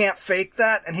 you can't fake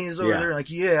that, and he's over there like,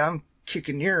 yeah, I'm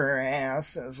kicking your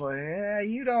ass. It's like, yeah,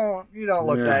 you don't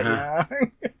look that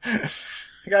young.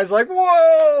 The guy's like,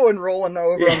 whoa, and rolling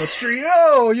over on the street.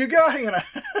 Oh, you got him.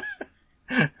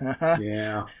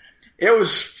 Yeah. It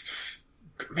was,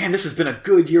 man, this has been a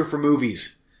good year for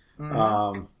movies.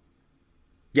 Mm-hmm.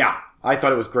 Yeah, I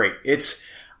thought it was great.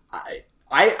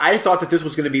 I thought that this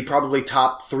was going to be probably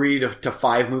top 3 to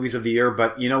 5 movies of the year,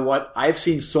 but you know what? I've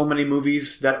seen so many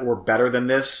movies that were better than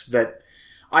this that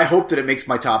I hope that it makes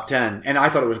my top 10, and I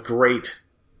thought it was great.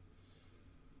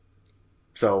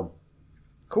 So.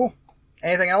 Cool.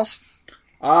 Anything else?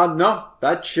 No,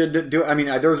 that should do it. I mean,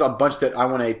 there's a bunch that I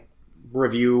want to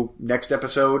review next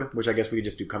episode, which I guess we could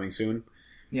just do coming soon.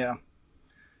 Yeah.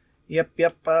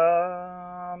 Yep.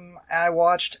 I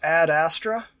watched Ad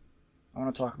Astra. I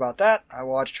want to talk about that. I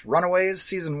watched Runaways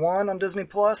Season 1 on Disney+. I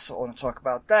want to talk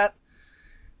about that.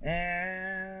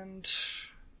 And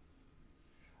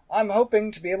I'm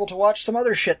hoping to be able to watch some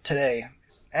other shit today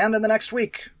and in the next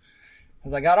week,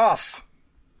 as I got off.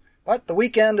 But the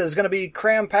weekend is going to be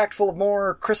cram-packed full of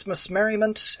more Christmas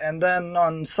merriment, and then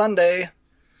on Sunday,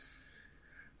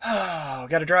 got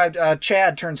to drive.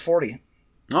 Chad turns 40.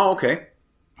 Oh, okay.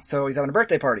 So he's having a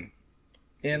birthday party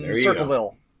in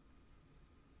Circleville.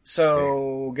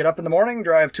 So get up in the morning,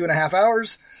 drive 2.5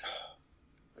 hours,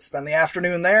 spend the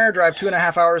afternoon there, drive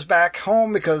 2.5 hours back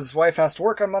home because wife has to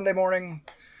work on Monday morning.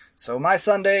 So my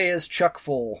Sunday is chuck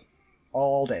full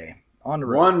all day on the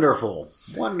road.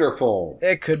 Wonderful.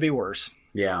 It could be worse.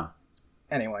 Yeah.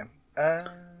 Anyway,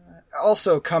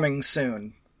 also coming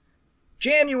soon,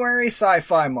 January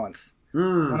Sci-Fi Month.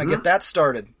 Mm-hmm. Want to get that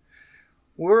started.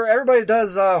 Where everybody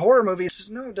does horror movies.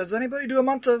 No, does anybody do a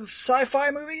month of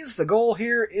sci-fi movies? The goal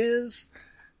here is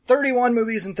 31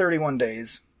 movies in 31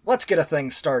 days. Let's get a thing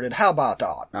started. How about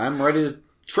that? I'm ready to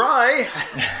try.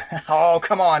 Oh,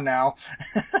 come on now.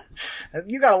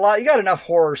 You got enough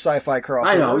horror sci-fi crossover.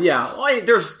 I know, yeah. Well,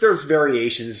 there's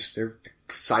variations. There's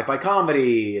sci-fi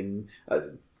comedy, and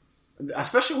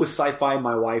especially with sci-fi,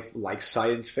 my wife likes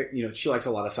science fiction. She likes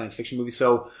a lot of science fiction movies,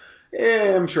 so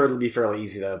I'm sure it'll be fairly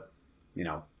easy to,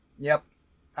 Yep.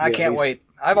 I can't wait.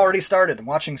 I've already started. I'm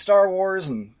watching Star Wars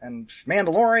and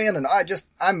Mandalorian, and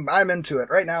I'm into it.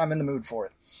 Right now I'm in the mood for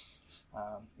it.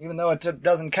 Even though it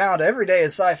doesn't count, every day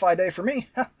is sci-fi day for me.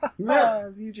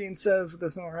 As Eugene says with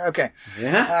this. Okay.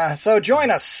 Yeah. So join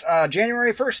us,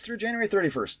 January 1st through January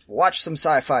 31st. Watch some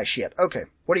sci-fi shit. Okay.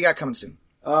 What do you got coming soon?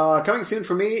 Coming soon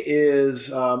for me is,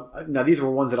 now these were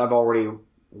ones that I've already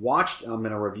watched. I'm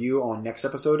going to review on next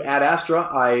episode. Ad Astra.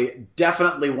 I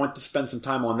definitely want to spend some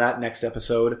time on that next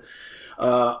episode.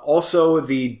 Also,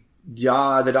 the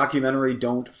documentary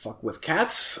Don't Fuck with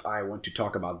Cats. I want to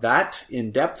talk about that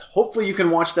in depth. Hopefully you can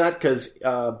watch that because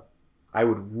I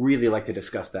would really like to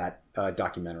discuss that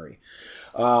documentary.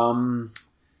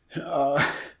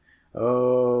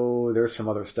 There's some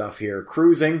other stuff here.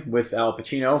 Cruising with Al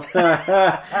Pacino.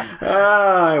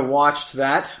 I watched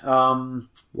that.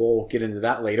 We'll get into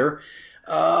that later.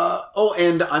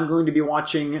 And I'm going to be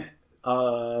watching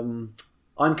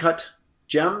Uncut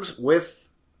Gems with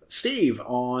Steve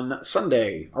on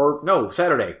Sunday. Or, no,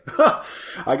 Saturday.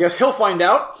 I guess he'll find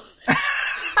out.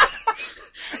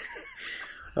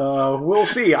 We'll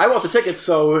see. I want the tickets,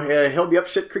 so he'll be up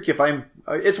shit creek if I'm...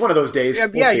 it's one of those days.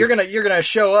 Yeah, you're gonna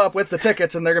show up with the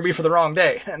tickets, and they're gonna be for the wrong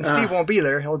day. And Steve won't be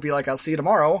there. He'll be like, I'll see you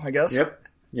tomorrow, I guess. Yep.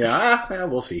 Yeah,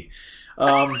 we'll see.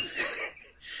 Hey,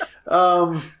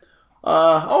 I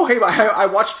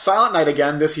watched Silent Night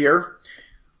again this year.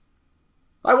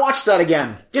 I watched that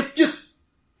again. Just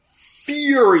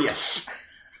furious.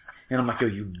 And I'm like, oh,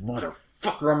 you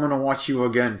motherfucker, I'm gonna watch you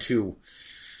again, too.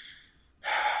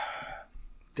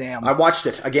 Damn. I watched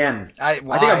it again. I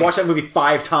think I've watched that movie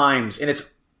 5 times, and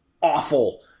it's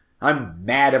awful. I'm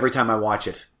mad every time I watch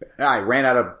it. I ran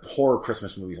out of horror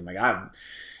Christmas movies. I'm like, I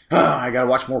gotta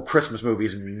watch more Christmas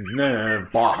movies.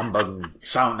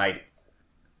 Silent Night.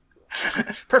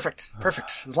 Perfect.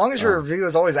 As long as your review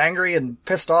is always angry and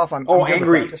pissed off, I'm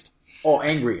angry.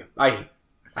 Angry. I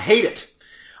hate it.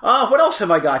 What else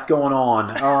have I got going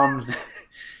on?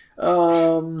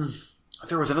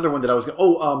 There was another one that I was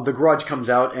The Grudge comes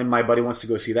out, and my buddy wants to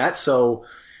go see that, so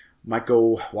might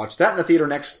go watch that in the theater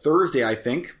next Thursday, I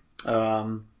think.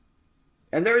 And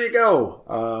there you go.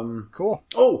 Cool.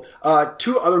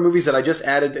 2 other movies that I just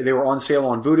added. They were on sale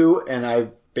on Vudu, and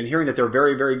I've been hearing that they're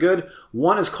very, very good.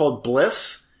 One is called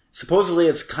Bliss. Supposedly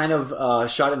it's kind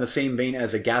of shot in the same vein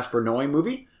as a Gaspar Noé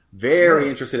movie. Very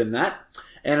interested in that.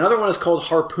 And another one is called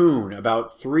Harpoon,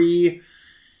 about 3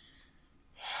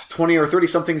 20 or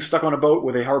 30-somethings stuck on a boat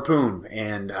with a harpoon.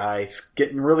 And it's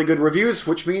getting really good reviews,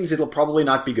 which means it'll probably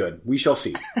not be good. We shall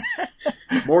see.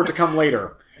 More to come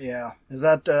later. Yeah. Is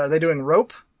that, are they doing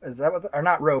Rope? Is that what, or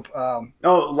not Rope?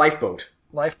 Lifeboat.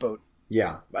 Lifeboat.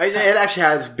 Yeah. It actually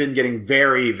has been getting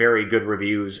very, very good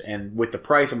reviews. And with the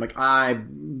price, I'm like,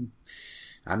 I'm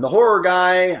the horror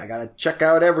guy. I gotta check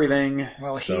out everything.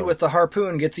 Well, he with the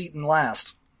harpoon gets eaten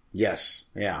last. Yes.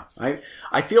 Yeah.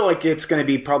 I feel like it's going to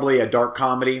be probably a dark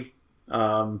comedy.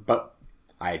 But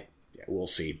we'll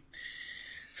see.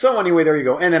 So anyway, there you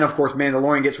go. And then of course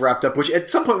Mandalorian gets wrapped up, which at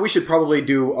some point we should probably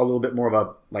do a little bit more of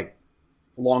a,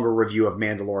 longer review of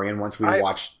Mandalorian once we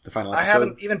watch the final episode. I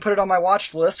haven't even put it on my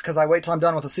watch list because I wait till I'm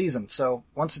done with the season. So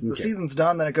once the season's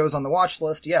done, then it goes on the watch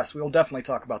list. Yes, we will definitely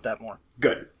talk about that more.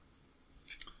 Good.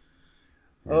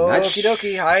 Okie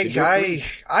dokie.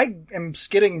 I am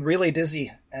getting really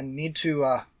dizzy and need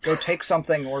to go take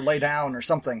something or lay down or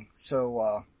something.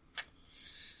 So,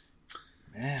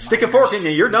 man, stick a fork in you.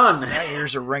 You're done. My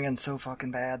ears are ringing so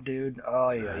fucking bad, dude.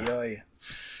 Oh, yeah.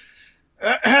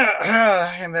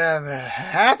 Happy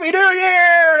New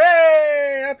Year!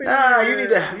 Hey, Happy New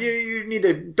Year! You need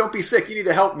to. Don't be sick. You need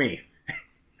to help me.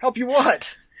 Help you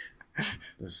what?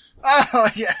 Oh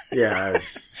yeah. Yeah.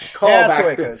 That's the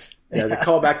way it goes. Yeah, the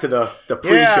call back to the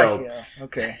pre-show. Yeah.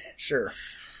 Okay. Sure.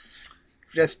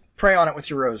 Just pray on it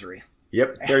with your rosary.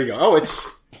 Yep. There you go. Oh,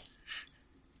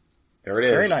 there it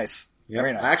is. Very nice. Yep.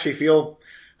 Very nice. I actually feel.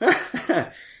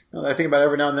 Now that I think about it,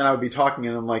 every now and then I would be talking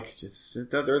and I'm like,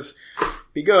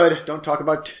 be good. Don't talk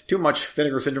about too much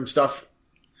Vinegar Syndrome stuff.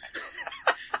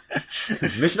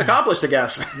 Mission accomplished, I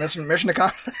guess. Mission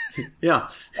accomplished. Yeah.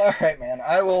 All right, man.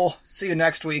 I will see you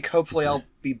next week. Hopefully I'll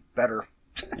be better.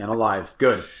 And alive.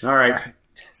 Good. All right.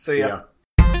 See ya.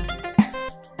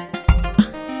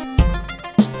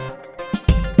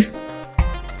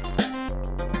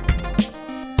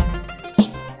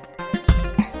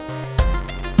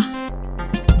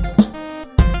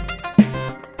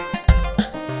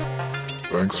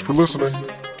 Thanks for listening.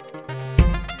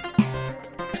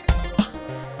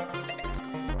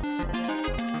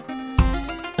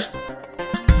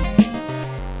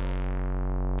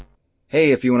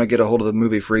 Hey, if you want to get a hold of the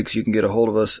Movie Freaks, you can get a hold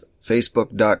of us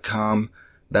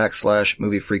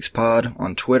facebook.com/moviefreakspod,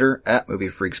 on Twitter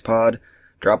 @moviefreakspod.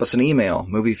 Drop us an email,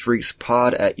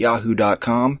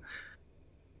 moviefreakspod@yahoo.com.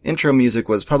 Intro music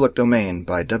was public domain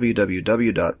by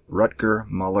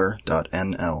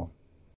www.rutgermuller.nl.